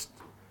mixed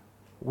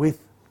with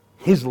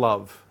His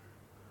love,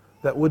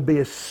 that would be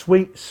a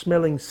sweet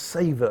smelling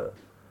savour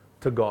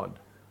to God.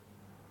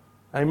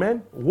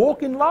 Amen?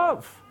 Walk in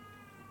love.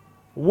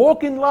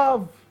 Walk in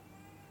love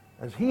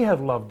as He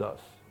hath loved us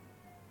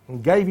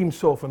and gave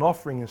Himself an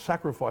offering and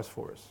sacrifice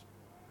for us.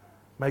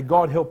 May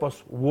God help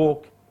us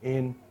walk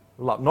in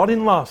love. Not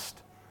in lust,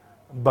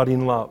 but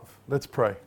in love. Let's pray.